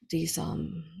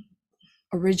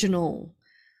original,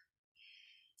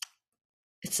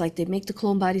 it's like they make the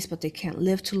clone bodies, but they can't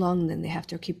live too long, and then they have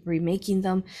to keep remaking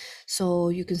them. So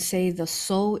you can say the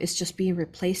soul is just being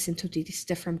replaced into these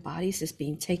different bodies. It's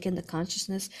being taken, the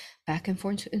consciousness, back and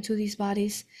forth into these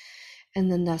bodies.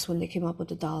 And then that's when they came up with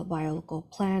the diabolical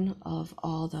plan of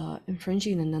all the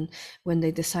infringing. And then when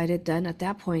they decided, then at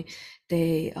that point,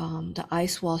 they the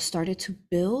ice wall started to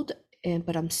build,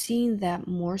 but I'm seeing that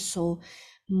more so,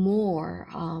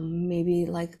 maybe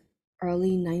like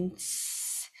early 90s,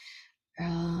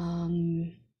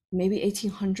 maybe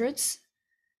 1800s.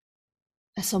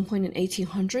 At some point in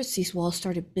 1800s, these walls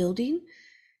started building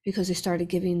because they started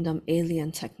giving them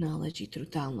alien technology through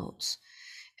downloads.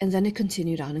 And then it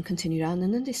continued on and continued on,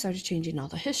 and then they started changing all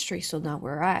the history. So now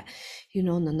we're at, in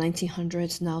the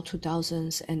 1900s, now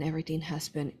 2000s, and everything has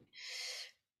been,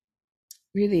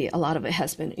 really, a lot of it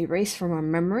has been erased from our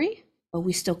memory, but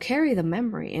we still carry the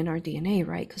memory in our DNA,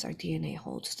 right? Because our DNA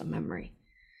holds the memory.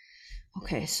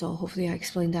 Okay, so hopefully I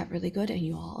explained that really good and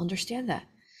you all understand that.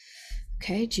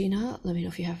 Okay, Gina, let me know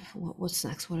if you have, what's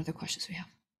next? What other questions we have?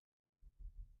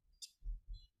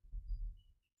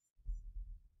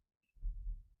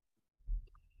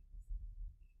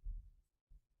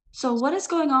 So, what is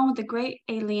going on with the great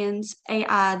aliens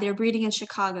AI they're breeding in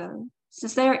Chicago?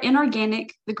 Since they are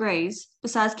inorganic, the grays,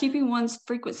 besides keeping one's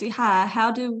frequency high,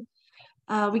 how do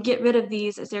we get rid of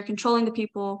these as they're controlling the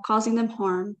people, causing them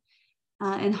harm,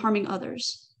 and harming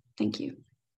others? Thank you.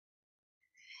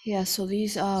 Yeah, so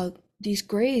these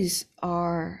grays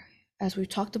are, as we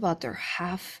talked about, they're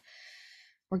half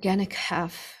organic,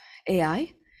 half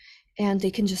AI, and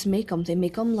they can just make them. They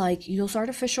make them like those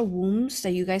artificial wombs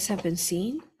that you guys have been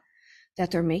seeing that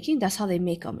they're making. That's how they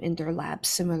make them in their labs,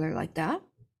 similar like that.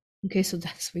 Okay, so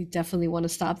we definitely want to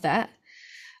stop that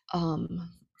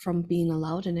from being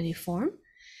allowed in any form.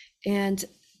 And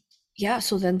yeah,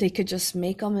 so then they could just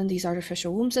make them in these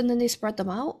artificial wombs, and then they spread them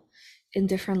out in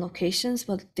different locations,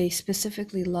 but they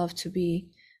specifically love to be,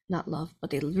 not love, but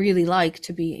they really like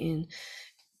to be in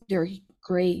their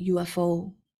gray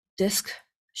UFO disc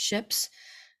ships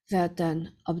that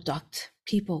then abduct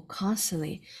people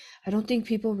constantly. I don't think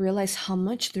people realize how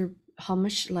much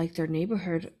like their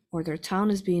neighborhood or their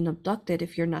town is being abducted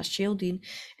if you're not shielding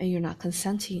and you're not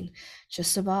consenting.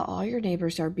 Just about all your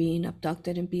neighbors are being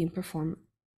abducted and being performed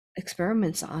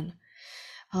experiments on.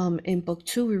 In book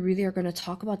 2, we really are going to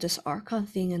talk about this Archon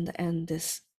thing and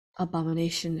this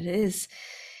abomination it is.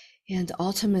 And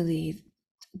ultimately,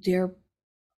 they're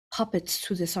puppets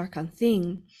to this Archon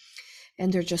thing,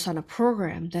 and they're just on a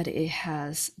program that it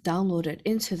has downloaded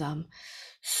into them.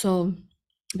 So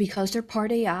because they're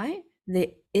part AI,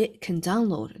 it can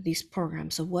download these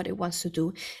programs of what it wants to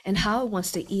do and how it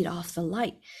wants to eat off the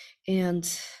light. And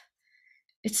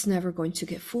it's never going to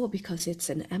get full because it's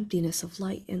an emptiness of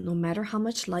light. And no matter how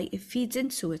much light it feeds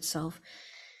into itself,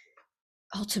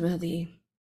 ultimately,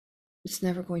 it's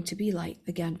never going to be light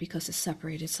again because it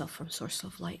separated itself from source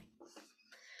of light.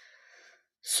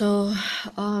 So,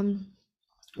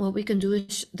 what we can do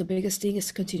is the biggest thing is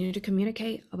to continue to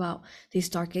communicate about these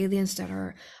dark aliens that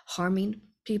are harming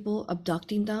people,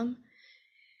 abducting them.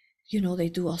 They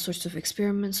do all sorts of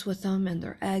experiments with them and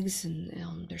their eggs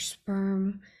and their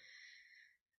sperm.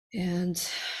 And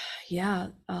yeah,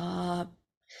 a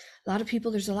lot of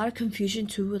people, there's a lot of confusion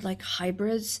too with like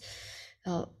hybrids.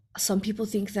 Some people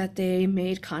think that they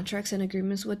made contracts and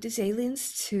agreements with these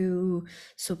aliens to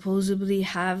supposedly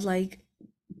have like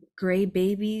gray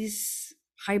babies,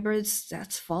 hybrids.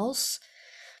 That's false.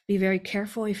 Be very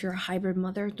careful if you're a hybrid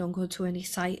mother. Don't go to any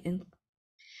site. And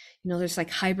there's like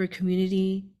hybrid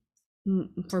community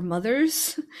for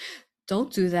mothers.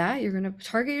 Don't do that. You're gonna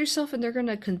target yourself, and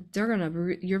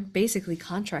you're basically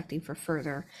contracting for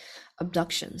further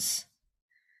abductions.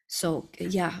 So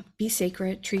yeah, be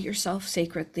sacred, treat yourself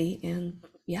sacredly, and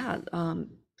yeah,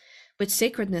 with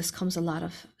sacredness comes a lot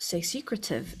of, say,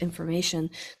 secretive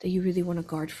information that you really want to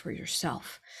guard for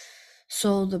yourself.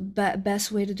 So the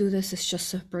best way to do this is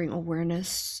just to bring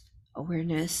awareness,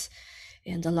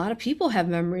 and a lot of people have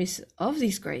memories of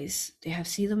these grays. They have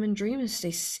see them in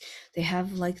dreams. They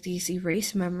have like these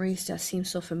erased memories that seem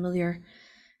so familiar,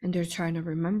 and they're trying to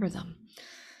remember them.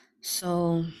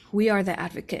 So we are the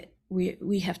advocate.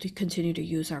 We have to continue to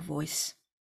use our voice.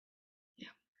 Yeah,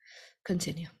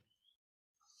 continue.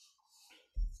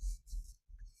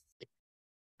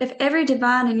 If every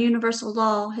divine and universal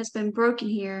law has been broken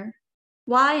here,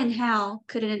 why and how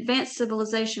could an advanced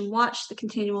civilization watch the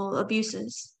continual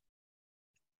abuses?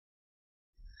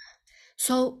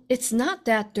 So it's not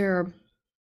that they're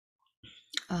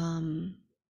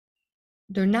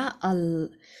not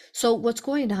so what's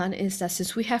going on is that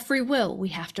since we have free will, we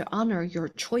have to honor your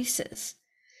choices.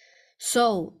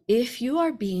 So if you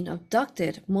are being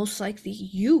abducted, most likely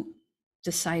you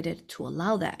decided to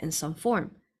allow that in some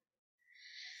form.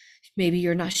 Maybe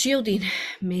you're not shielding.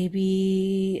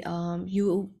 Maybe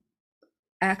you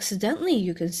accidentally,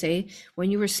 you can say, when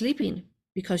you were sleeping,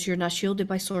 because you're not shielded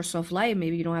by source of light.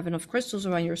 Maybe you don't have enough crystals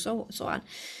around you, so on.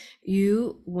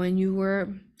 When you were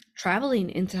traveling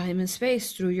in time and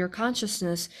space through your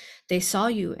consciousness, they saw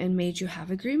you and made you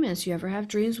have agreements. You ever have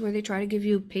dreams where they try to give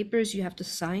you papers you have to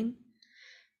sign?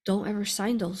 Don't ever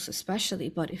sign those, especially.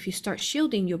 But if you start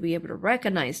shielding, you'll be able to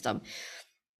recognize them.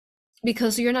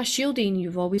 Because you're not shielding,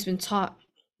 you've always been taught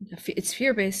it's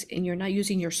fear-based, and you're not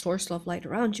using your source of light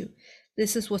around you.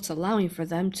 This is what's allowing for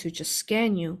them to just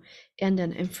scan you and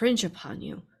then infringe upon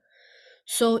you.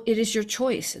 So it is your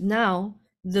choice. Now,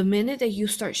 the minute that you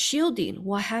start shielding,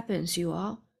 what happens, you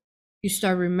all? You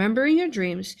start remembering your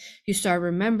dreams. You start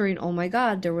remembering, oh my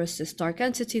God, there was this dark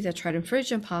entity that tried to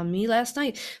infringe upon me last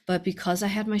night. But because I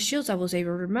had my shields, I was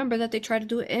able to remember that they tried to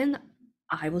do it, and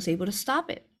I was able to stop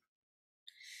it.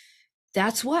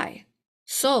 That's why.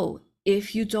 So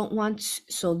if you don't want,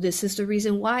 so this is the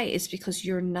reason why, it's because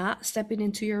you're not stepping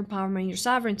into your empowerment, your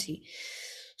sovereignty.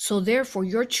 So therefore,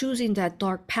 you're choosing that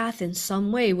dark path in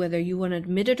some way, whether you want to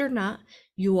admit it or not.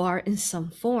 You are in some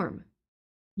form.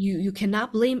 You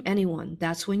cannot blame anyone.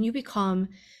 That's when you become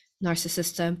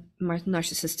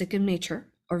narcissistic in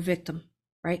nature, or victim,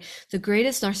 right? The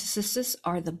greatest narcissists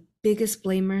are the biggest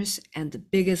blamers and the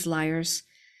biggest liars.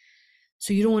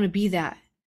 So you don't want to be that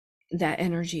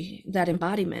energy, that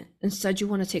embodiment. Instead, you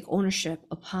want to take ownership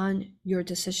upon your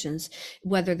decisions,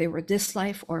 whether they were this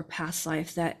life or past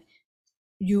life, that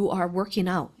you are working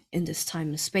out in this time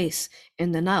and space,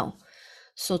 in the now.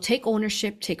 So take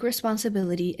ownership, take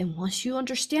responsibility, and once you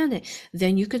understand it,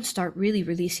 then you can start really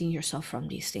releasing yourself from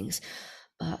these things.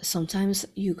 Sometimes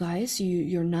you guys,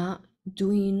 you're not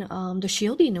doing the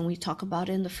shielding, and we talk about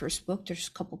it in the first book. There's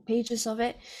a couple pages of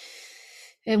it.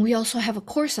 And we also have a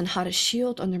course on how to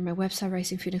shield under my website,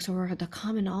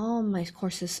 risingphoenixaurora.com, and all my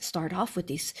courses start off with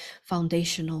these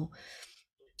foundational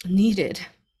needed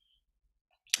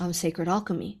sacred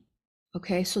alchemy.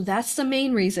 Okay, so that's the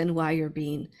main reason why you're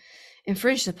being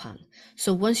infringed upon.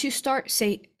 So once you start,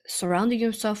 say, surrounding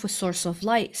yourself with source of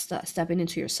light, stepping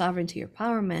into your sovereignty, your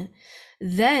empowerment,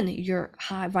 then you're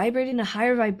vibrating a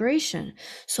higher vibration.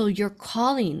 So you're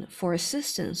calling for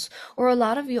assistance. Or a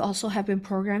lot of you also have been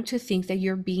programmed to think that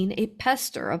you're being a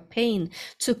pester, a pain,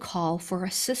 to call for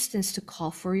assistance, to call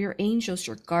for your angels,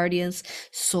 your guardians,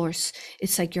 source.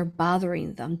 It's like you're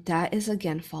bothering them. That is,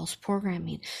 again, false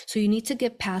programming. So you need to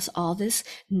get past all this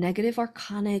negative,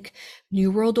 archonic, New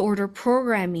World Order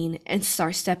programming and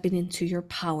start stepping into your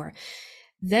power.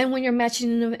 Then when you're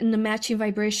matching in the matching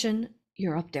vibration,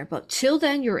 you're up there. But till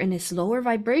then, you're in its lower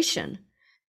vibration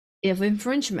of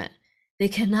infringement. They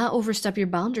cannot overstep your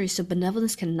boundaries. So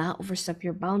benevolence cannot overstep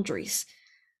your boundaries.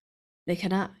 They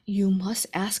cannot. You must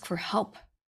ask for help.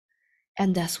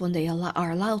 And that's when they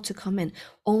are allowed to come in.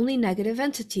 Only negative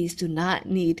entities do not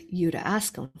need you to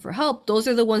ask them for help. Those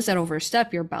are the ones that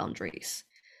overstep your boundaries.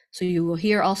 So you will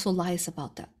hear also lies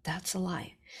about that. That's a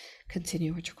lie.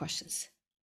 Continue with your questions.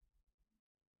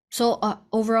 So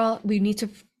overall, we need to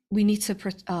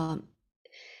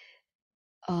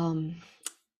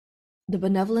the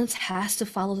benevolence has to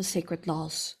follow the sacred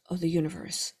laws of the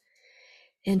universe.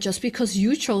 And just because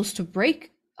you chose to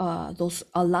break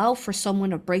allow for someone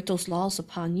to break those laws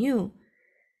upon you,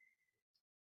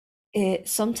 it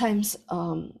sometimes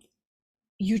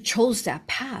you chose that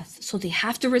path. So they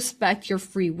have to respect your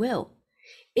free will.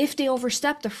 If they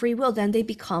overstep the free will, then they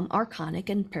become archonic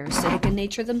and parasitic in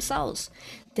nature themselves.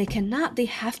 They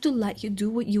have to let you do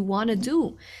what you want to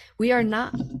do. We are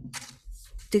not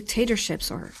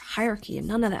dictatorships or hierarchy and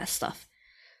none of that stuff.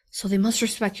 So they must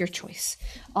respect your choice.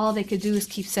 All they could do is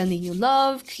keep sending you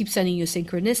love, keep sending you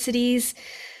synchronicities,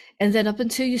 and then up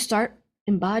until you start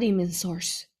embodiment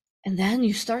source. And then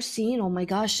you start seeing, oh my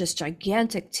gosh, this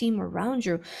gigantic team around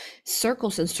you,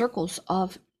 circles and circles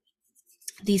of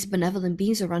these benevolent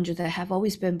beings around you that have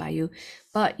always been by you,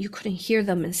 but you couldn't hear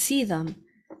them and see them.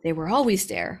 They were always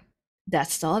there.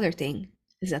 That's the other thing,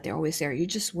 is that they're always there. You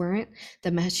just weren't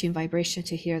the matching vibration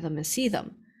to hear them and see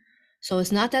them. So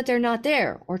it's not that they're not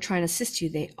there or trying to assist you.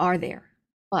 They are there,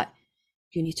 but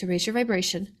you need to raise your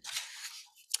vibration.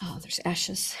 Oh, there's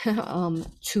ashes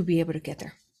to be able to get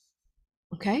there.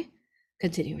 Okay,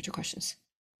 continue with your questions.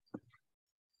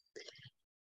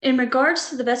 In regards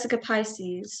to the Vesica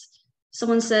Pisces,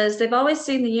 someone says they've always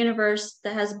seen the universe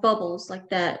that has bubbles like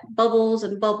that, bubbles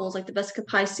and bubbles like the Vesica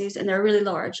Pisces, and they're really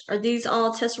large. Are these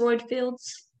all tesseract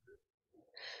fields?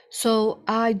 So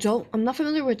I'm not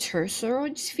familiar with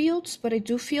tesseract fields, but I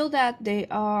do feel that they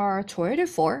are toroid in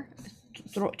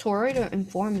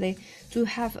form. They do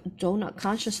have donut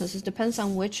consciousness. It depends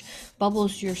on which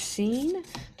bubbles you're seeing.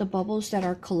 The bubbles that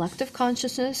are collective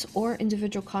consciousness or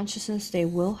individual consciousness, they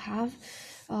will have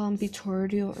be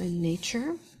toroidal in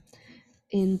nature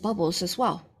in bubbles as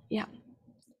well. Yeah.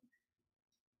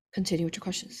 Continue with your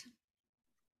questions.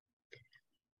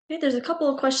 Okay, there's a couple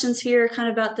of questions here kind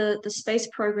of about the space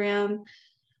program.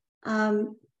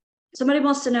 Somebody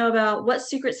wants to know about what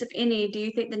secrets, if any, do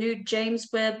you think the new James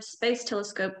Webb Space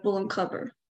Telescope will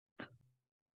uncover?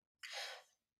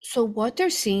 So what they're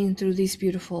seeing through these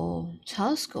beautiful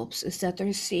telescopes is that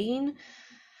they're seeing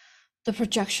the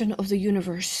projection of the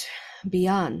universe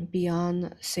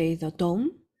beyond, say, the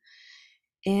dome.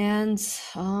 And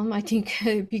I think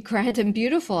it'd be grand and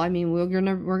beautiful. I mean, we're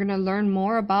gonna learn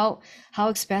more about how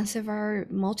expansive our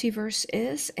multiverse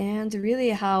is, and really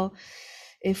how,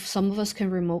 if some of us can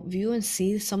remote view and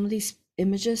see some of these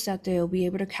images that they'll be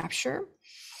able to capture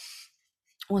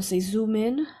once they zoom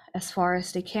in as far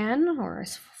as they can, or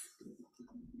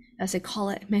as they call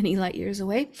it, many light years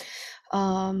away.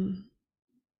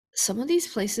 Some of these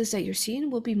places that you're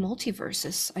seeing will be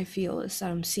multiverses. I feel is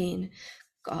that I'm seeing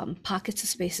pockets of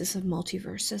spaces of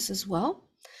multiverses as well.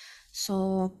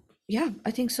 So yeah,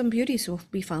 I think some beauties will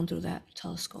be found through that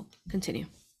telescope. Continue.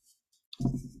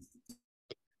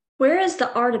 Where is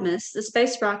the Artemis, the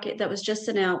space rocket that was just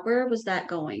sent out? Where was that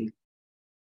going?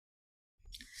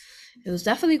 It was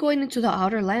definitely going into the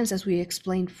outer lands, as we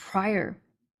explained prior.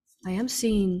 I am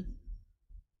seeing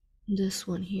this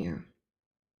one here.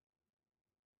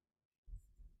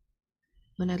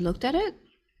 When I looked at it,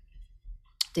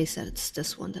 they said it's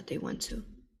this one that they went to.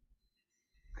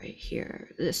 Right here.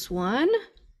 This one.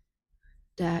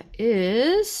 That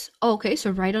is, okay,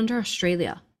 so right under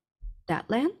Australia. That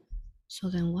land. So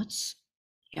then what's,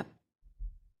 yep.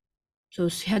 So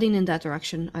it's heading in that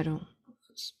direction. I don't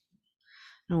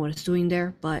know what it's doing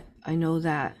there, but I know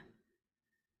that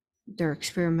there are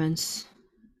experiments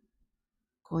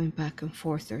going back and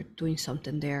forth. They're doing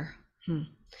something there.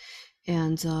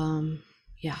 And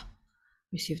yeah,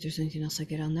 let me see if there's anything else I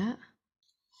get on that.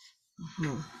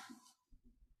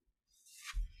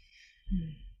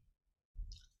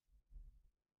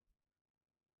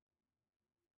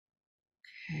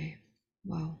 Okay,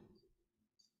 wow.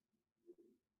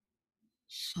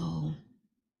 So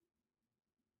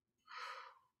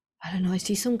I don't know, I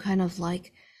see some kind of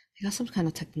like, they got some kind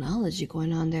of technology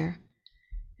going on there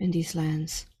in these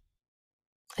lands.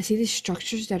 I see these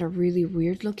structures that are really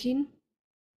weird looking.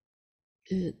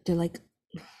 They're like,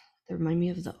 they remind me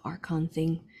of the Archon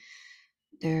thing.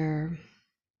 They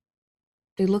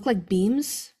look like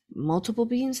beams, multiple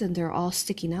beams, and they're all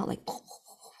sticking out like,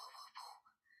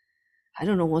 I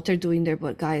don't know what they're doing there,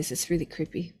 but guys, it's really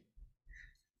creepy.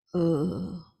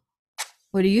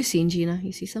 What are you seeing, Gina?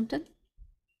 You see something?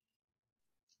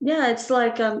 Yeah, it's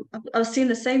like I was seeing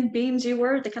the same beams you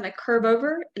were. They kind of curve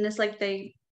over, and it's like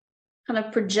they kind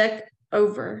of project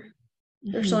over.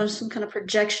 They're Hmm. showing some kind of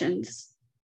projections.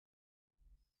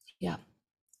 Yeah.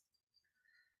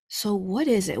 So what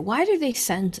is it? Why do they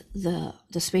send the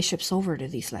spaceships over to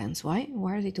these lands? Why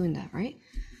are they doing that, right?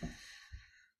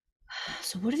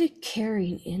 So what are they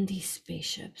carrying in these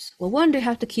spaceships? Well, one, they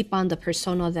have to keep on the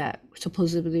persona that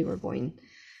supposedly we're going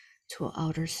to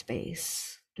outer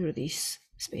space through these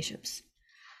spaceships.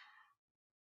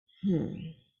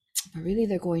 But really,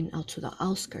 they're going out to the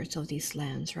outskirts of these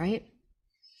lands, right?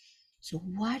 So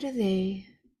why do they?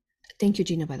 Thank you,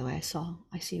 Gina. By the way,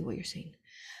 I see what you're saying.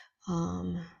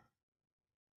 Um,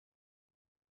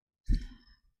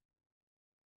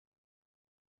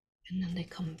 and then they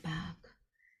come back.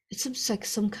 It's like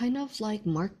some kind of like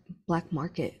black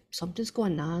market. Something's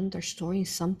going on. They're storing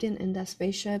something in that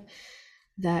spaceship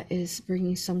that is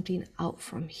bringing something out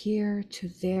from here to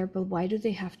there. But why do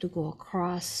they have to go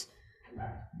across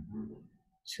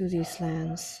to these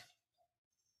lands?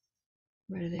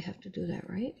 Why do they have to do that,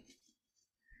 right?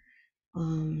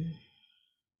 Um,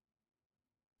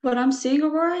 What I'm seeing,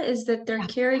 Aurora, is that they're yeah.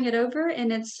 carrying it over,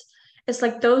 and it's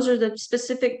like those are the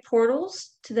specific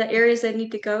portals to the areas they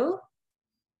need to go,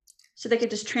 so they could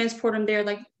just transport them there,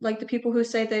 like the people who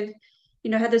say they've,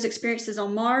 had those experiences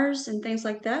on Mars and things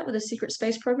like that with the secret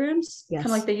space programs. Kind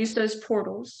of like Yes. they use those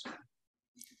portals.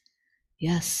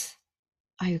 Yes,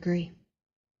 I agree.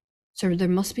 So there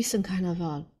must be some kind of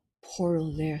a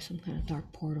portal there, some kind of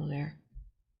dark portal there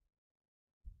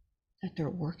that they're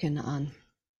working on.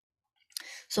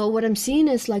 So what I'm seeing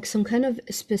is like some kind of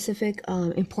specific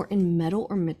important metal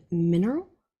or mineral,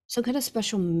 some kind of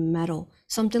special metal,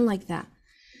 something like that,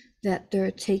 that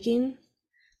they're taking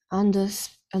on the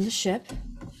ship.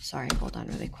 Sorry, hold on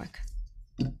really quick.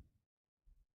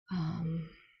 Um,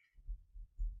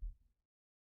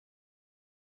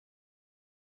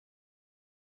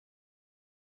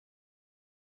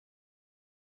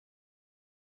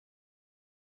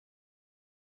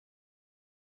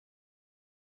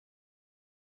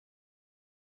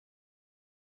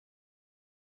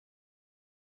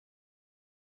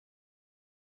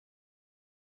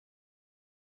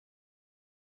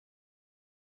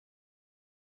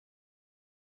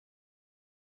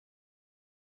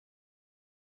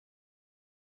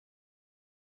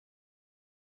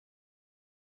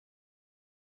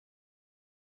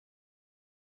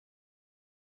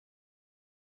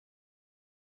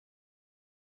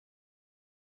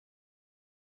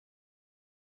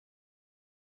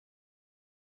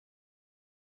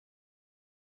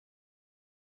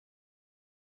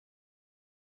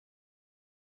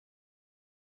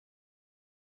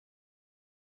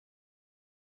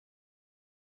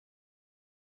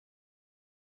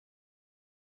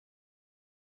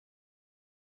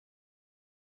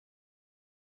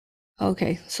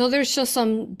 okay, so there's just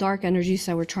some dark energies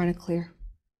that we're trying to clear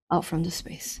out from the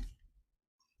space.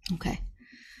 Okay.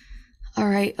 All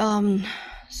right.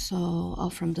 So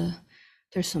out from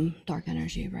there's some dark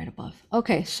energy right above.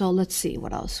 Okay, so let's see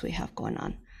what else we have going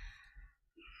on.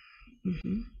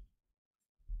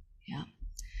 Yeah.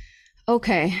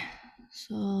 Okay.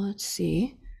 So let's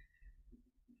see.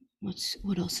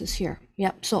 What else is here?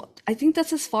 Yeah. So I think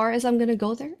that's as far as I'm gonna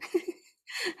go there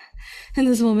in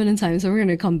this moment in time. So we're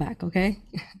gonna come back, okay?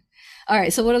 All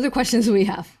right. So what other questions do we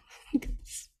have?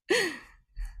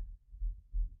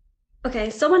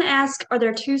 Okay, someone asked, are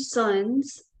there two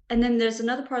suns? And then there's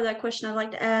another part of that question I'd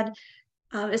like to add.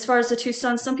 As far as the two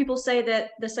suns, some people say that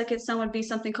the second sun would be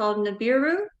something called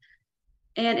Nibiru.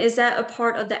 And is that a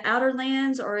part of the outer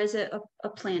lands, or is it a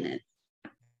planet?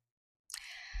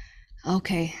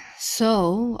 Okay.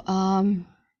 So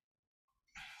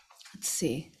let's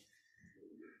see.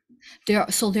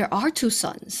 There are two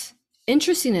suns.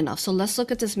 Interesting enough. So let's look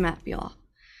at this map, y'all.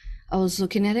 I was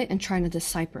looking at it and trying to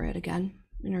decipher it again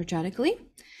energetically.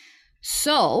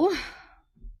 So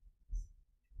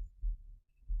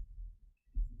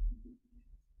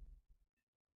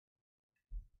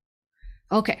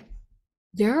okay,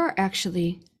 there are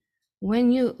actually,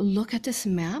 when you look at this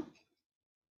map,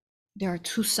 there are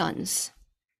two suns.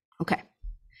 Okay.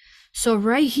 So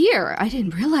right here, I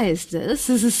didn't realize this.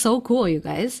 This is so cool, you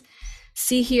guys.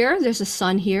 See here, there's a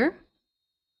sun here.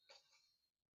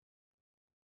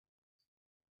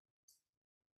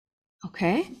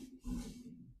 Okay.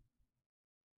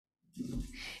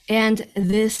 And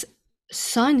this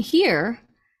sun here,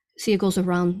 see, it goes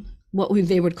around what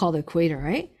they would call the equator,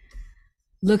 right?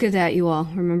 Look at that, you all.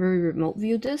 Remember we remote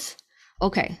viewed this?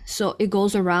 Okay, so it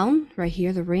goes around right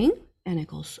here, the ring, and it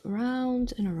goes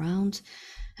around and around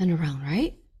and around,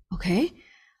 right? Okay.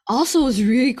 Also, what's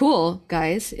really cool,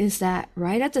 guys, is that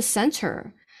right at the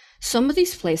center, some of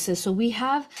these places, so we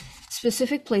have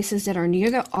specific places that are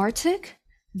near the Arctic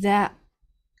that,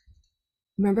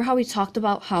 remember how we talked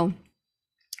about how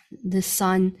the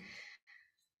sun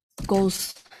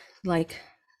goes like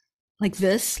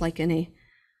this, like in a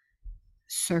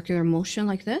circular motion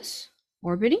like this,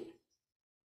 orbiting?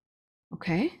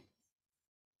 Okay.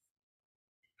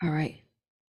 All right.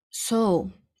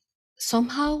 So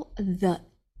somehow the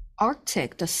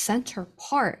Arctic, the center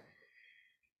part,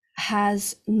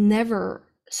 has never,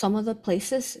 some of the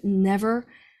places never,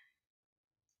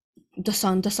 the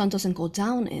sun doesn't go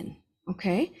down in.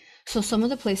 Okay. So some of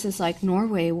the places like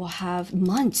Norway will have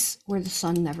months where the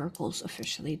sun never goes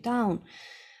officially down.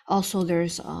 Also,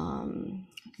 there's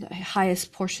the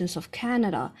highest portions of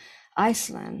Canada,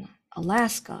 Iceland,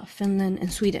 Alaska, Finland,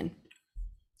 and Sweden.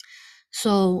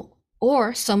 So,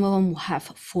 or some of them will have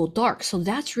full dark. So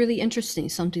that's really interesting,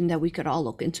 something that we could all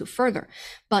look into further.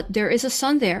 But there is a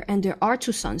sun there and there are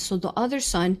two suns. So the other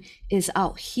sun is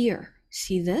out here.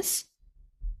 See this?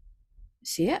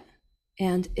 See it?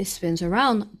 And it spins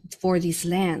around for these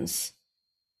lands.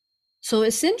 So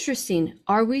it's interesting.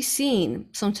 Are we seeing,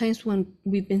 sometimes when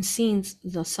we've been seeing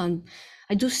the sun,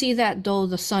 I do see that though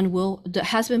the sun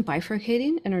has been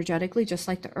bifurcating energetically, just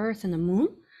like the earth and the moon.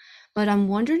 But I'm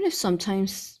wondering if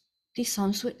sometimes these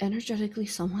suns would energetically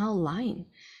somehow align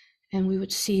and we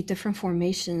would see different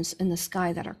formations in the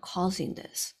sky that are causing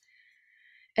this.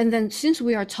 And then since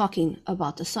we are talking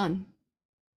about the sun,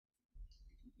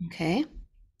 okay,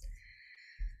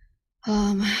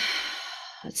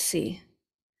 let's see.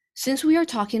 Since we are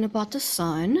talking about the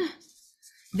sun,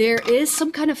 there is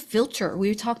some kind of filter.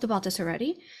 We talked about this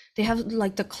already. They have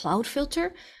like the cloud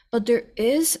filter, but there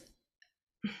is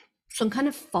some kind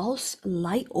of false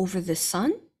light over the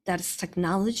sun. That is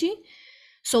technology.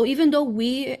 So even though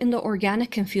we in the organic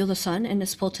can feel the sun and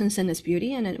its potence and its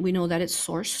beauty, and we know that it's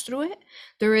sourced through it,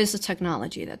 there is a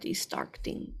technology that these dark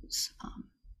things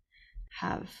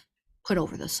have put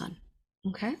over the sun.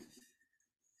 Okay.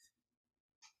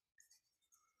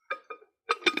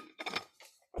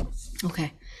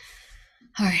 Okay.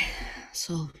 All right.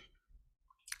 So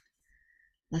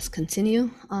let's continue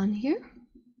on here.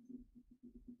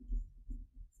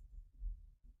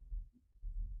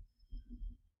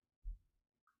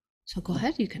 So go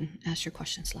ahead. You can ask your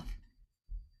questions, love.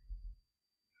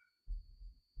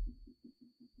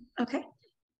 Okay.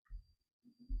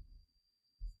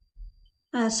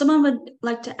 Someone would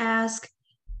like to ask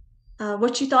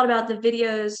what you thought about the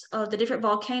videos of the different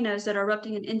volcanoes that are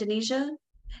erupting in Indonesia.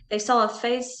 They saw a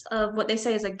face of what they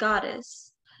say is a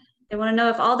goddess. They want to know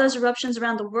if all those eruptions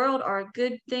around the world are a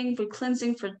good thing for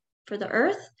cleansing for the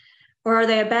earth, or are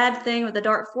they a bad thing with the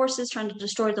dark forces trying to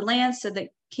destroy the land so they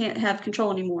can't have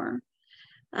control anymore?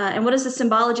 And what is the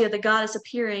symbology of the goddess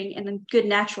appearing in a good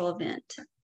natural event?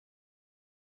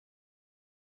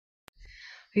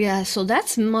 Yeah, so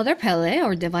that's Mother Pele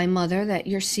or Divine Mother that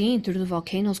you're seeing through the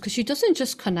volcanoes, because she doesn't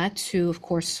just connect to, of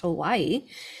course, Hawaii.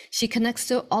 She connects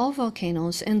to all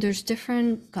volcanoes, and there's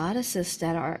different goddesses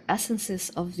that are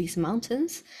essences of these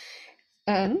mountains.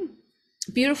 And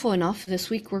beautiful enough, this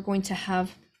week we're going to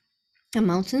have the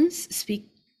mountains speak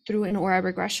through an aura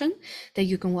regression that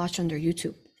you can watch on their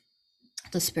YouTube.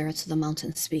 The spirits of the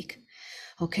mountains speak.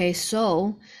 Okay,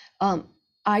 so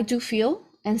I do feel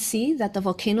and see that the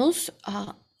volcanoes,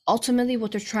 ultimately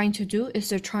what they're trying to do is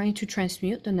they're trying to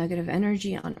transmute the negative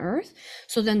energy on Earth.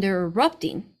 So then they're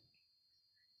erupting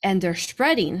and they're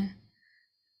spreading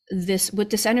this,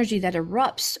 with this energy that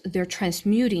erupts, they're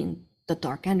transmuting the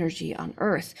dark energy on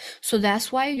Earth. So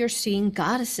that's why you're seeing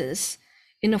goddesses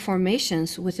in the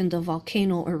formations within the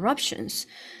volcano eruptions.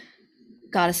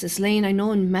 Goddesses laying. I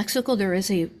know in Mexico there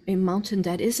is a mountain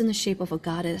that is in the shape of a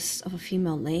goddess, of a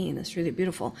female laying. It's really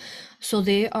beautiful. So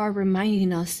they are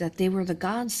reminding us that they were the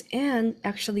gods, and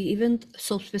actually even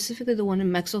so specifically the one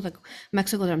in Mexico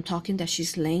that I'm talking, that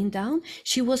she's laying down,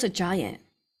 she was a giant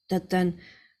that then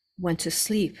went to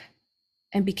sleep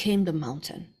and became the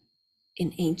mountain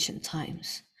in ancient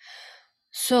times.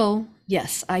 So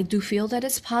yes, I do feel that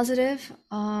it's positive.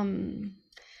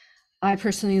 I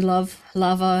personally love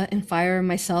lava and fire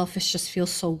myself. It just feels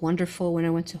so wonderful. When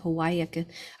I went to Hawaii,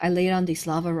 I laid on these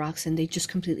lava rocks and they just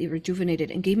completely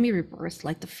rejuvenated and gave me rebirth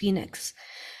like the phoenix.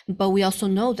 But we also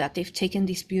know that they've taken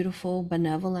these beautiful,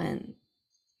 benevolent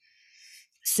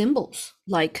symbols.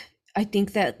 Like, I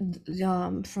think that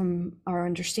from our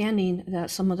understanding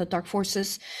that some of the dark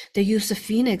forces, they use the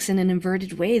phoenix in an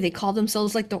inverted way. They call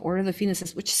themselves like the Order of the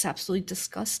Phoenix, which is absolutely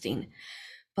disgusting.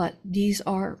 but these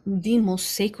are the most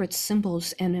sacred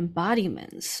symbols and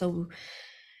embodiments. So,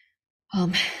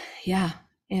 yeah,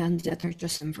 and that they're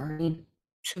just inverting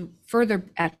to further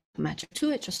add magic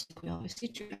to it, just like we always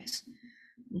teach you guys.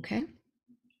 Okay.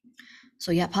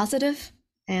 So yeah, positive,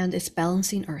 and it's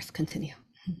balancing Earth. Continue.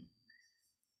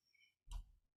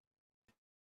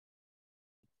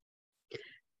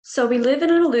 So we live in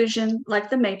an illusion like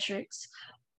the Matrix.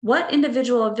 What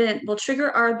individual event will trigger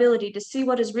our ability to see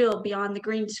what is real beyond the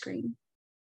green screen?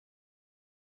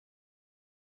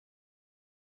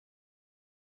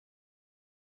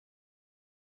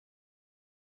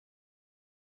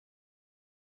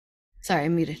 Sorry,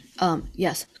 I'm muted.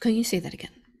 Yes. Can you say that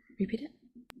again? Repeat it.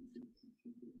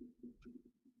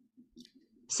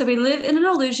 So we live in an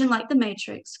illusion like the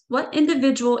Matrix. What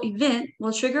individual event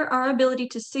will trigger our ability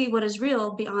to see what is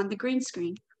real beyond the green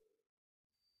screen?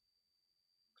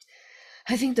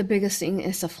 I think the biggest thing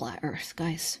is the flat Earth,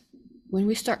 guys. When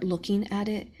we start looking at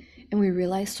it and we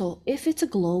realize, so if it's a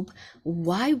globe,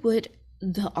 why would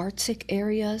the Arctic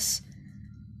areas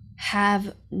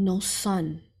have no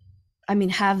sun? I mean,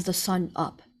 have the sun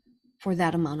up for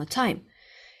that amount of time?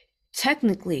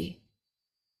 Technically,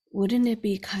 wouldn't it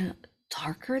be kind of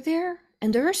darker there?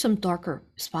 And there are some darker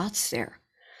spots there.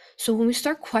 So when we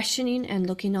start questioning and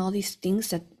looking at all these things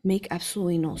that make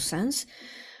absolutely no sense,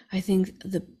 I think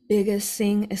the biggest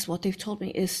thing is what they've told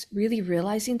me is really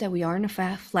realizing that we are in a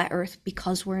flat Earth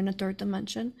because we're in a third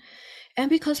dimension, and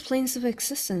because planes of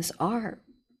existence are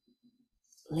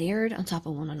layered on top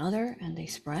of one another and they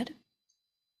spread.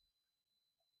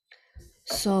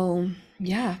 So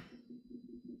yeah,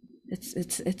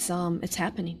 it's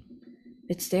happening.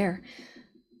 It's there.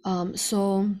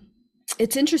 So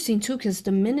it's interesting too, because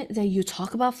the minute that you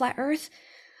talk about flat Earth,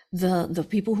 the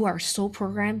people who are so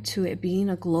programmed to it being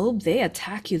a globe, they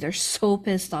attack you. They're so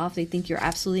pissed off. They think you're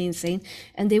absolutely insane,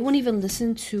 and they won't even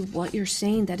listen to what you're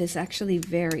saying that is actually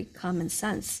very common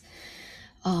sense.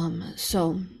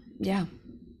 So yeah,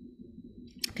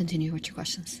 continue with your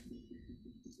questions.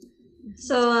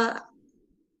 So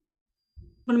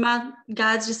one of my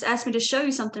guides just asked me to show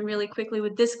you something really quickly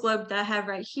with this globe that I have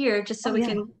right here, just so we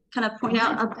can kind of point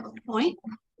out a point.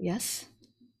 Yes.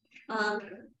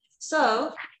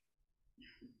 So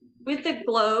with the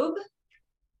globe,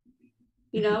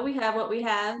 you know, we have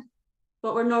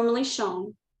what we're normally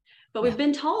shown. But we've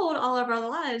been told all of our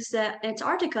lives that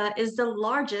Antarctica is the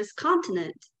largest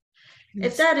continent.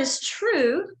 If that is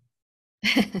true,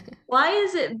 why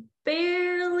is it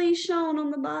barely shown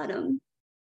on the bottom?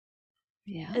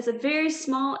 Yeah. It's a very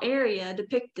small area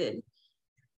depicted.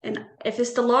 And if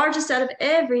it's the largest out of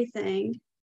everything,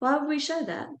 why would we show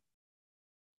that?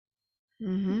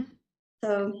 Mm-hmm.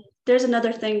 So there's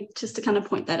another thing just to kind of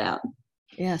point that out.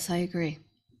 Yes, I agree.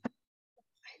 I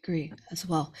agree as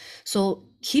well. So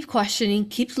keep questioning,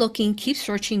 keep looking, keep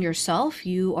searching yourself.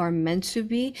 You are meant to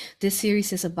be. This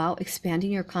series is about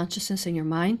expanding your consciousness and your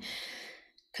mind.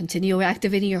 Continue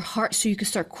activating your heart so you can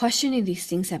start questioning these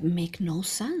things that make no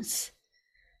sense.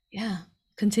 Yeah.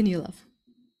 Continue, love.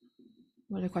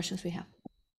 What are the questions we have?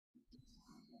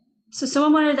 So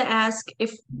someone wanted to ask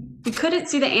if we couldn't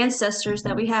see the ancestors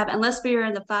that we have unless we are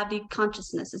in the 5D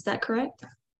consciousness. Is that correct?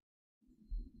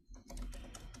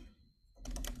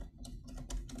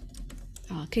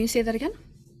 Can you say that again?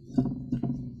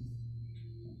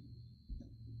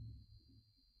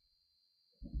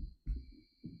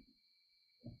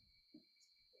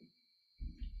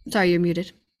 Sorry, you're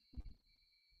muted.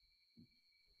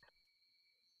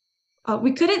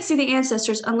 We couldn't see the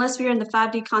ancestors unless we are in the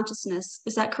 5D consciousness.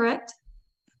 Is that correct?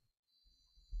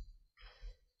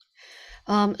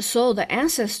 So the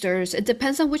ancestors, it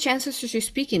depends on which ancestors you're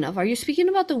speaking of. Are you speaking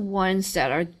about the ones that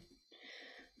are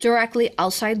directly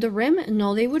outside the rim?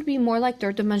 No, they would be more like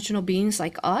third dimensional beings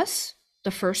like us,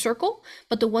 the first circle.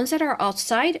 But the ones that are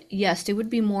outside, yes, they would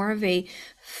be more of a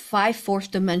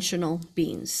 5/4 dimensional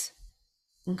beings.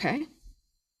 Okay.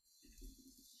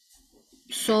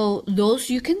 So those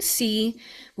you can see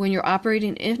when you're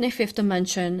operating in a fifth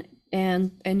dimension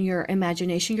and your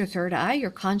imagination, your third eye,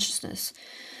 your consciousness.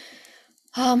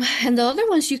 And the other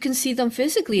ones, you can see them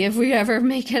physically if we ever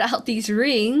make it out these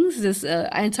rings, this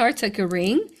Antarctica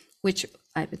ring, which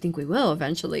I think we will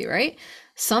eventually, right?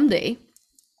 Someday.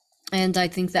 And I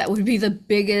think that would be the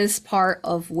biggest part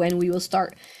of when we will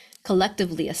start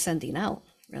collectively ascending out,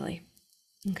 really.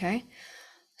 Okay.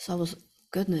 So I was,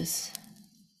 goodness,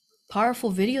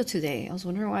 powerful video today. I was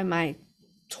wondering why my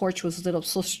torch was lit up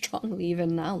so strongly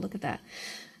even now. Look at that.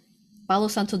 Palo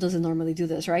Santo doesn't normally do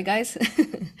this, right, guys?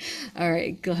 All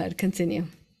right, go ahead, continue.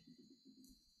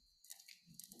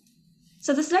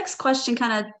 So this next question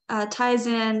kind of ties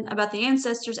in about the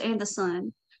ancestors and the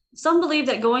sun. Some believe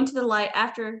that going to the light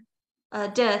after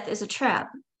death is a trap.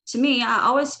 To me, I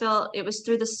always felt it was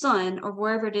through the sun or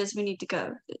wherever it is we need to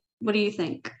go. What do you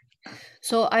think?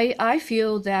 So I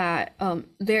feel that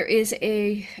there is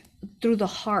a through the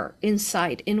heart,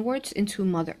 inside, inwards into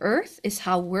Mother Earth is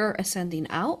how we're ascending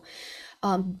out.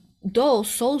 Those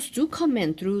souls do come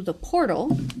in through the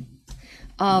portal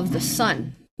of the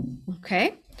sun.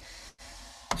 Okay,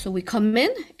 so we come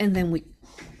in and then we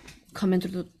come in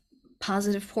through the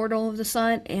positive portal of the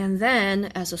sun, and then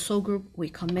as a soul group we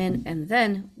come in and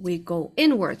then we go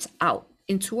inwards out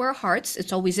into our hearts.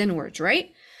 It's always inwards,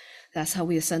 right? That's how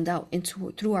we ascend out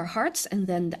into through our hearts, and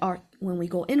then when we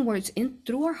go inwards in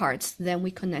through our hearts, then we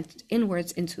connect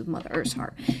inwards into Mother Earth's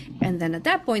heart, and then at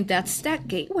that point, that's that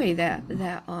gateway that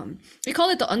we call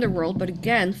it the underworld, but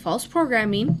again, false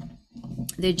programming.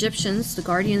 The Egyptians, the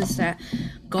guardians that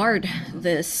guard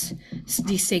these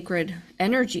sacred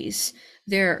energies,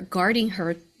 they're guarding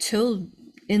her till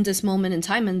in this moment in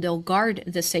time, and they'll guard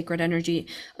the sacred energy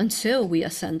until we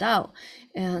ascend out.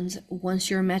 And once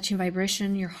you're matching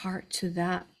vibration, your heart to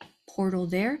that portal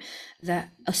there that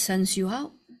ascends you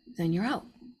out, then you're out.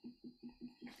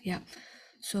 Yeah.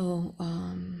 So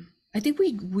I think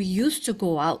we used to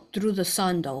go out through the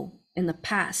sun though in the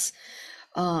past.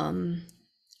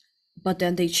 But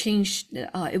then they changed,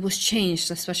 it was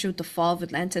changed, especially with the fall of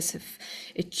Atlantis. If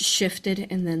it shifted,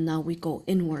 and then now we go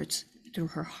inwards through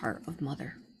her heart of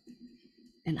mother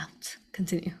and out.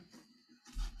 Continue.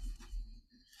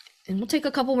 And we'll take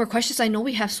a couple more questions. I know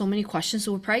we have so many questions,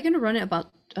 so we're probably going to run it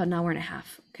about an hour and a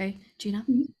half. Okay, Gina?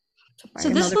 So So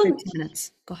probably this another one, 15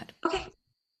 minutes. Go ahead. okay.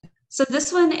 So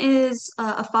this one is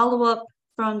a follow-up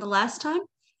from the last time.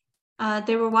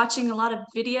 They were watching a lot of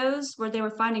videos where they were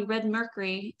finding red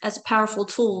mercury as powerful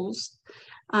tools.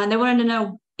 They wanted to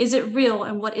know, is it real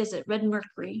and what is it, red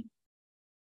mercury?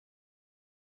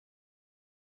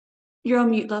 You're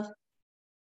on mute, love.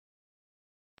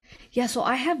 Yeah, so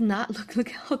I have not look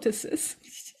how this is.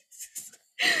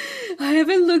 I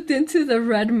haven't looked into the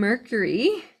red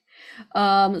mercury.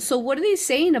 So what are they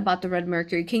saying about the red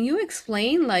mercury? Can you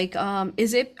explain, like, are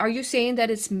you saying that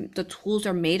the tools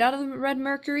are made out of red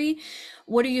mercury?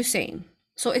 What are you saying?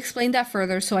 So explain that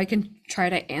further so I can try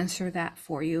to answer that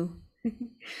for you.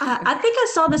 I think I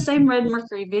saw the same red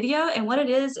mercury video, and what it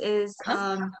is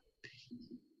Huh?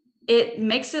 it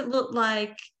makes it look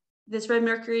like this red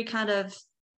mercury kind of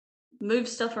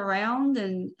moves stuff around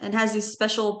and has these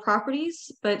special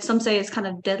properties, but some say it's kind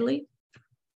of deadly.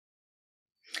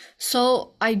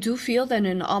 So I do feel that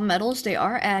in all metals they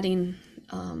are adding,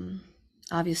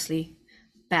 obviously,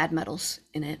 bad metals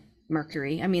in it.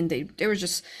 Mercury. I mean, they were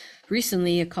just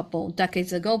recently a couple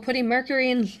decades ago putting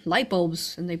mercury in light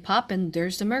bulbs, and they pop, and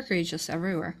there's the mercury just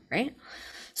everywhere, right?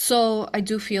 So I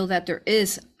do feel that there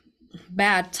is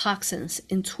bad toxins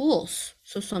in tools.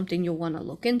 So something you'll want to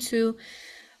look into,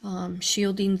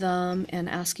 shielding them and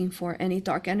asking for any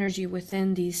dark energy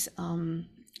within these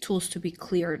tools to be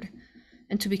cleared,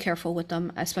 and to be careful with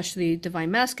them, especially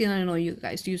divine masculine. I know you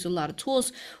guys use a lot of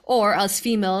tools, or us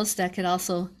females that could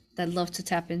also that love to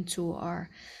tap into our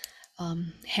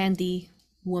handy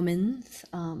women's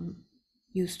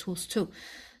use tools too.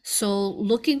 So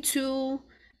look into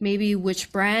maybe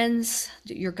which brands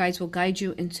your guides will guide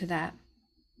you into that.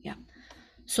 Yeah.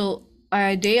 So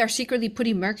they are secretly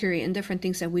putting mercury in different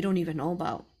things that we don't even know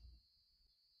about.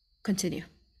 Continue.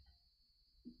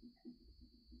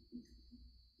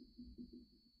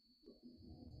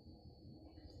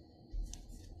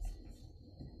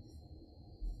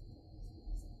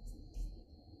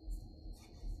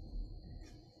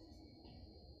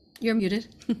 You're muted.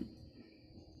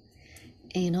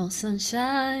 Ain't no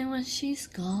sunshine when she's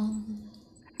gone.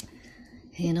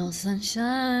 Ain't no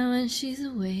sunshine when she's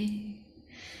away.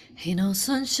 Ain't no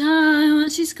sunshine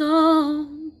when she's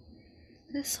gone.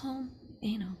 This home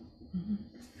ain't no.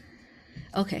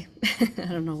 Okay. I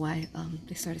don't know why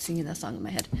they started singing that song in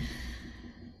my head.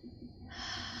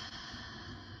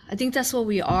 I think that's what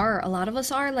we are. A lot of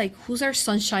us are like, who's our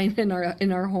sunshine in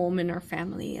our home, in our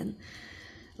family, and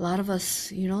a lot of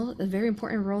us, a very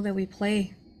important role that we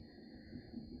play.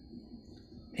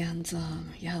 And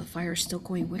yeah, the fire is still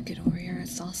going wicked over here.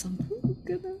 It's awesome. Oh,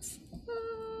 goodness.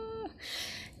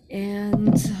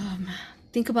 And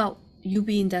think about you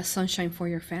being that sunshine for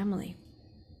your family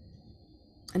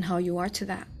and how you are to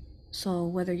that. So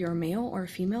whether you're a male or a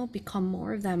female, become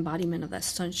more of the embodiment of that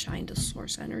sunshine, the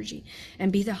source energy,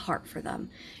 and be the heart for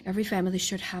them. Every family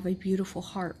should have a beautiful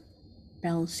heart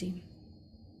balancing.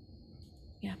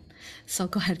 Yeah. So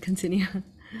go ahead, continue.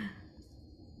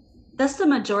 That's the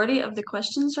majority of the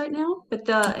questions right now, but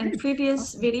in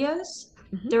previous videos,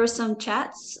 Hmm. There were some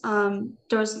chats.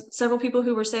 There was several people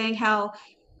who were saying how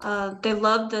they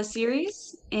loved the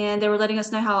series, and they were letting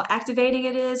us know how activating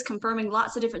it is, confirming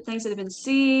lots of different things that they've been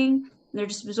seeing. They're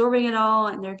just absorbing it all,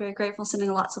 and they're very grateful,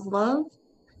 sending lots of love.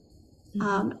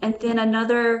 Hmm. And then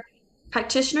another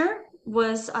practitioner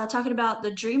was talking about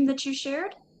the dream that you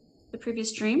shared, the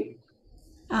previous dream,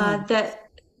 Oh, that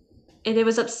it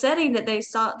was upsetting that they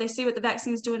see what the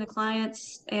vaccine is doing to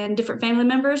clients and different family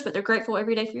members, but they're grateful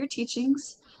every day for your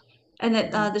teachings, and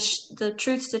that the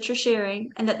truths that you're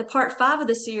sharing, and that the part 5 of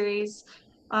the series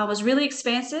was really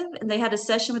expansive, and they had a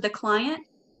session with a client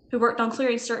who worked on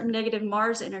clearing certain negative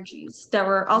Mars energies that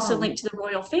were also wow, linked to the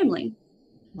royal family.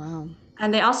 wow.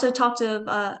 And they also talked to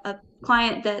a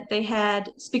client that they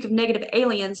had speak of negative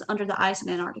aliens under the ice in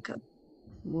Antarctica.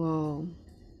 Whoa.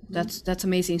 That's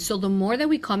amazing. So the more that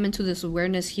we come into this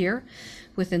awareness here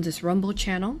within this Rumble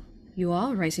channel, you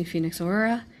all, Rising Phoenix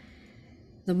Aurora,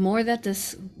 the more that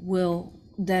this will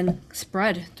then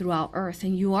spread throughout Earth.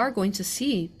 And you are going to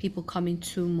see people coming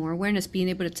to more awareness, being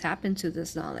able to tap into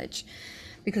this knowledge,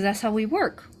 because that's how we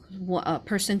work. A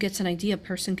person gets an idea, a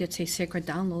person gets a sacred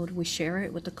download, we share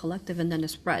it with the collective, and then it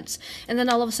spreads. And then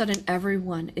all of a sudden,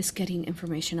 everyone is getting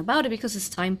information about it because it's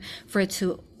time for it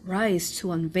to rise,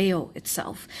 to unveil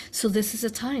itself. So this is a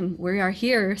time we are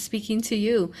here speaking to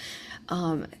you,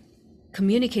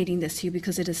 communicating this to you,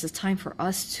 because it is a time for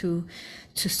us to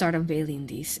start unveiling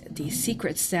these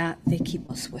secrets that they keep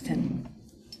us within.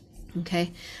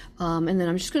 Okay. And then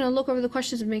I'm just going to look over the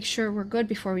questions and make sure we're good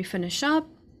before we finish up.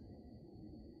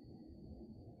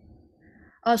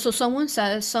 So someone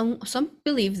says some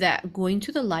believe that going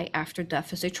to the light after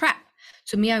death is a trap.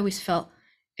 To me, I always felt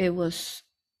it was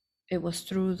it was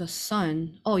through the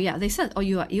sun. Oh yeah, they said. Oh,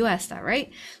 you asked that,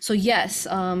 right? So yes,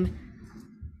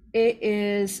 it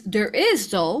is. There is,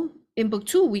 though, in book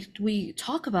 2 we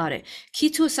talk about it. Key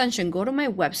to Ascension. Go to my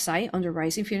website under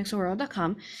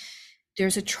risingphoenixaurora.com.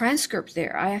 There's a transcript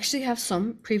there. I actually have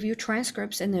some preview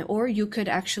transcripts in there, or you could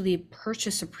actually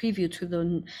purchase a preview to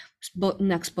the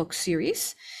next book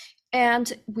series.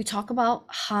 And we talk about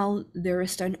how there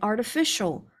is an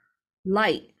artificial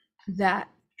light that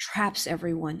traps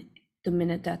everyone the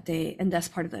minute that they, and that's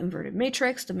part of the inverted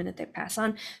matrix, the minute they pass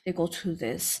on, they go to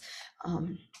this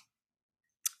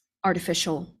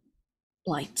artificial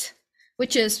light,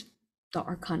 which is the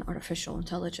Archon artificial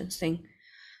intelligence thing.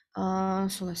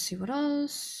 So let's see what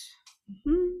else.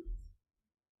 Mhm.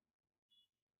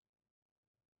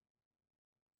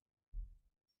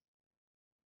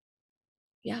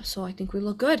 Yeah, so I think we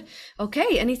look good.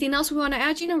 Okay, anything else we want to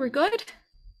add, Gina? We're good?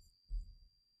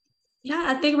 Yeah,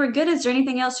 I think we're good. Is there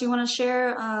anything else you want to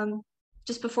share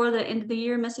just before the end of the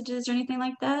year messages or anything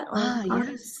like that, or Ah,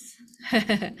 holidays?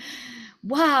 yes.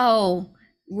 Wow.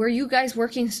 Were you guys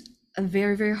working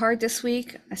very, very hard this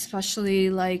week, especially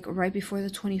like right before the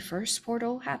 21st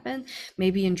portal happened?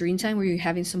 Maybe in dream time, were you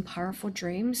having some powerful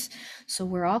dreams? So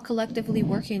we're all collectively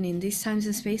working in these times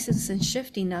and spaces and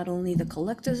shifting not only the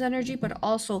collective's energy, but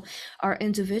also our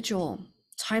individual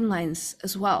timelines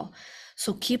as well.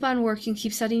 So keep on working,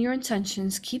 keep setting your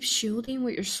intentions, keep shielding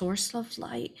with your source of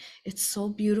light. It's so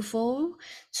beautiful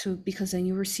to, because then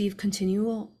you receive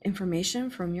continual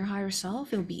information from your higher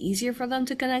self. It'll be easier for them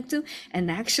to connect to and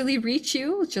actually reach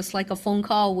you, just like a phone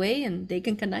call away, and they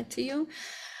can connect to you.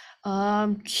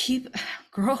 Keep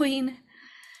growing.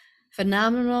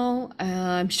 Phenomenal.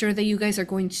 I'm sure that you guys are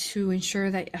going to ensure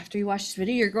that after you watch this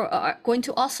video, you're going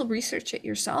to also research it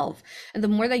yourself. And the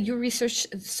more that you research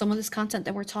some of this content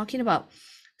that we're talking about,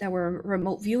 that we're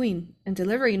remote viewing and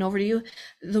delivering over to you,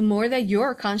 the more that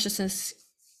your consciousness,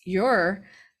 your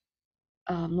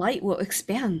light will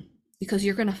expand, because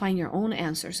you're going to find your own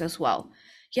answers as well.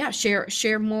 Yeah,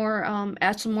 share more,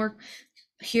 add some more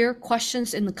here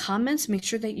questions in the comments. Make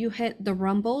sure that you hit the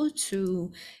rumble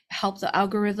to help the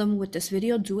algorithm with this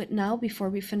video. Do it now before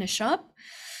we finish up.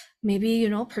 Maybe,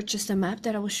 purchase the map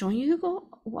that I was showing you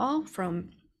well,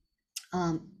 from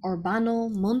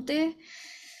Urbano Monte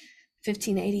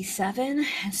 1587,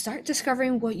 and start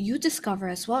discovering what you discover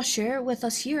as well. Share it with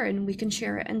us here, and we can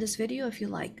share it in this video if you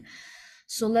like.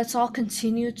 So let's all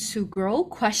continue to grow,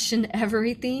 question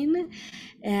everything,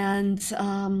 and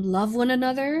love one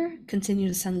another. Continue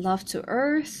to send love to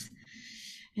Earth.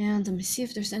 And let me see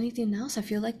if there's anything else. I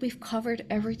feel like we've covered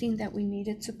everything that we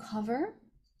needed to cover.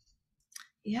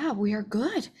 Yeah, we are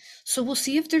good. So we'll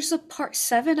see if there's a part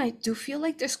 7. I do feel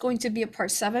like there's going to be a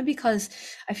part 7, because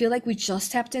I feel like we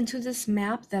just tapped into this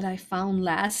map that I found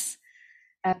last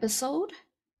episode.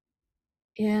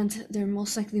 And there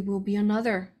most likely will be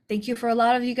another. Thank you for a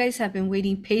lot of you guys have been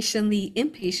waiting patiently,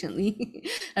 impatiently,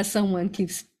 as someone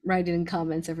keeps write it in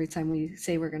comments every time we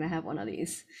say we're gonna have one of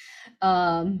these.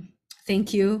 Um,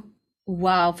 thank you.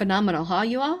 Wow, phenomenal, huh,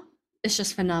 you all? It's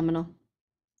just phenomenal.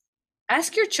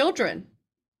 Ask your children,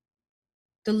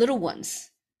 the little ones.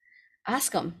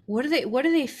 Ask them what do they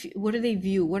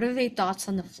view? What are their thoughts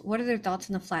on the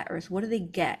flat Earth? What do they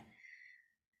get?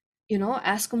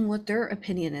 Ask them what their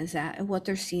opinion is at and what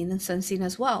they're seeing and sensing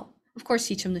as well. Of course,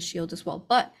 teach them the shield as well,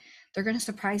 but they're going to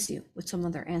surprise you with some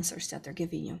of their answers that they're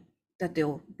giving you that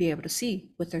they'll be able to see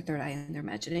with their third eye and their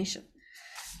imagination.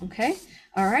 Okay.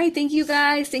 All right. Thank you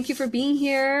guys. Thank you for being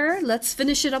here. Let's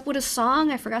finish it up with a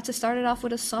song. I forgot to start it off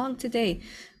with a song today.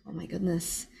 Oh my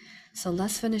goodness. So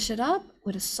let's finish it up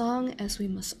with a song as we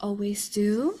must always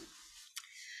do.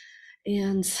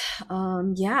 And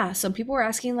yeah, some people were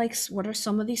asking like what are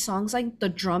some of these songs? Like the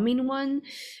drumming one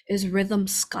is rhythm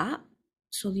ska.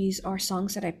 So these are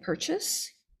songs that I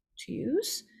purchase to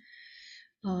use.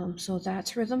 So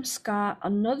that's rhythm ska.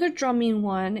 Another drumming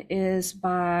one is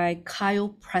by Kyle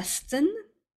Preston.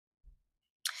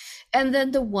 And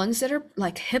then the ones that are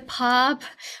like hip hop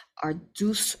are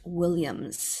Deuce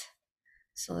Williams.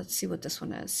 So let's see what this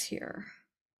one is here.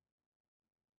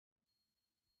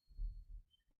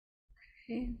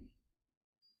 Okay.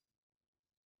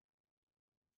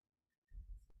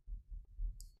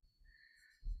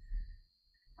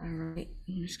 All right,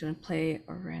 I'm just gonna play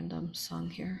a random song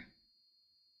here.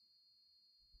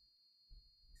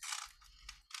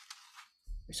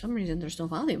 For some reason, there's no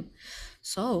volume.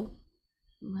 So,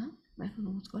 well, I don't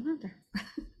know what's going on there.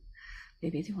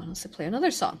 Maybe they want us to play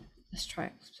another song. Let's try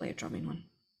it. Let's play a drumming one.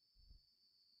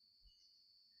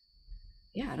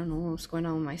 Yeah, I don't know what's going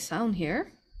on with my sound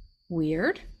here.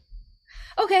 Weird.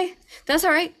 Okay, that's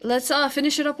all right. Let's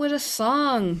finish it up with a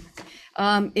song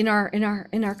in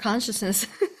our consciousness.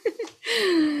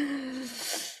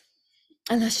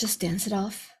 And let's just dance it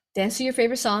off. Dance to your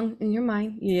favorite song in your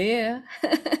mind. Yeah.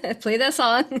 Play that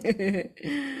song.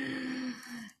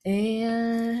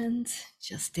 And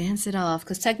just dance it off.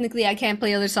 Because technically I can't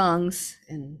play other songs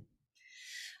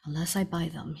unless I buy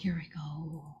them. Here we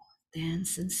go.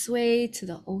 Dance and sway to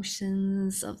the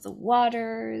oceans of the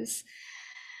waters.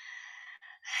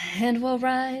 And we'll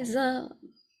rise up.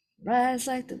 Rise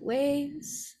like the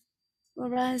waves. We'll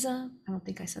rise up. I don't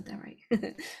think I said that right.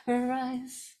 We'll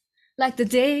rise like the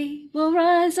day. We'll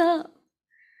rise up.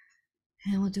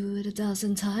 And we'll do it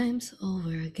 1,000 times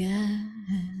over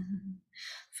again.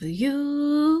 For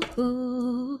you, for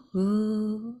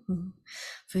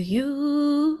you,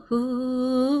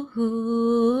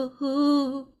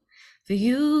 for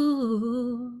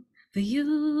you, for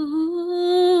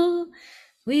you,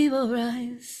 we will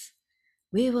rise,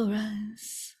 we will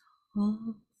rise.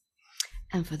 Oh.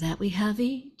 And for that we have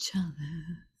each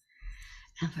other.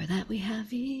 And for that we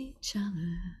have each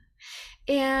other.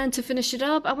 And to finish it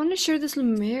up, I want to share this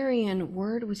Lemurian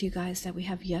word with you guys that we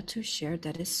have yet to share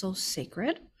that is so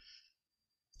sacred.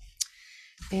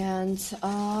 And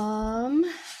I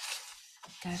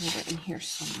have it written here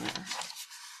somewhere.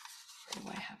 Where do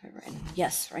I have it written?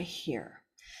 Yes, right here.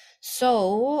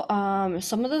 So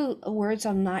some of the words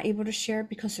I'm not able to share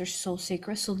because they're so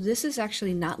sacred. So this is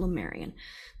actually not Lemurian.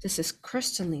 This is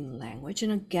crystalline language.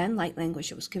 And again, light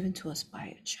language, it was given to us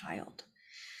by a child.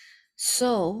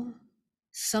 So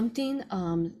something,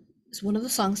 one of the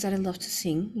songs that I love to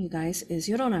sing, you guys, is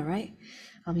Llorona, right?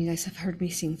 You guys have heard me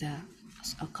sing that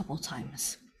a couple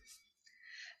times.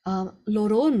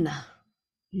 Llorona,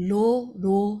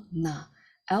 Llorona,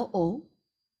 L-O-R-O-N-A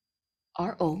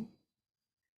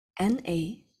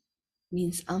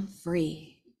means I'm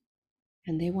free.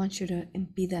 And they want you to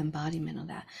be the embodiment of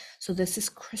that. So this is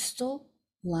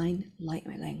crystalline light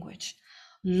language.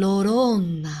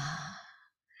 Llorona.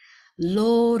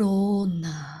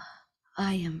 Llorona,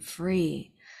 I am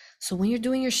free. So when you're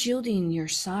doing your shielding, your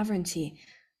sovereignty,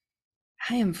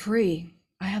 I am free.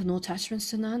 I have no attachments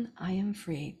to none. I am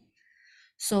free.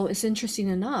 So it's interesting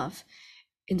enough,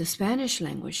 in the Spanish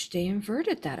language, they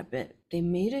inverted that a bit. They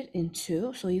made it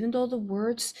into, so even though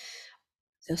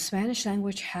the Spanish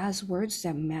language has words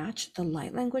that match the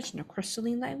light language and the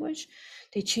crystalline language,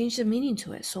 they changed the meaning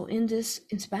to it. So in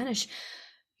Spanish,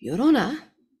 Llorona,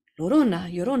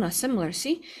 Llorona, similar,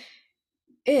 see?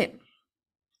 It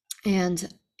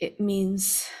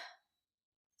means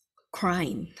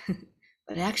crying,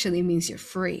 but it actually means you're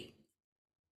free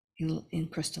in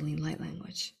crystalline light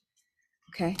language.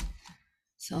 Okay?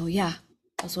 So yeah,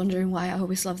 I was wondering why I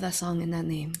always love that song and that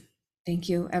name. Thank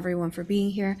you everyone for being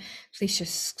here. Please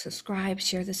just subscribe,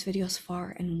 share this video as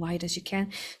far and wide as you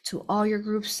can to all your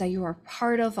groups that you are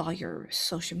part of, all your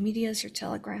social medias, your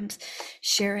telegrams.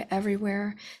 Share it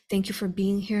everywhere. Thank you for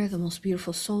being here, the most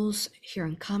beautiful souls here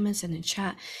in comments and in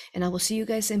chat. And I will see you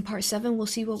guys in part 7. We'll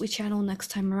see what we channel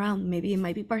next time around. Maybe it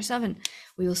might be part 7.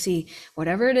 We will see.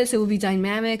 Whatever it is, it will be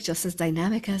dynamic, just as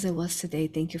dynamic as it was today.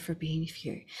 Thank you for being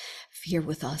here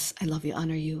with us. I love you,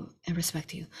 honor you, and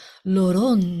respect you.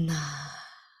 Lorona.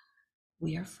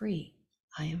 We are free.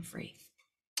 I am free.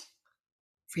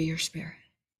 Free your spirit.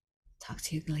 Talk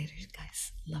to you later,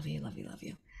 guys. Love you, love you, love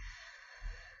you.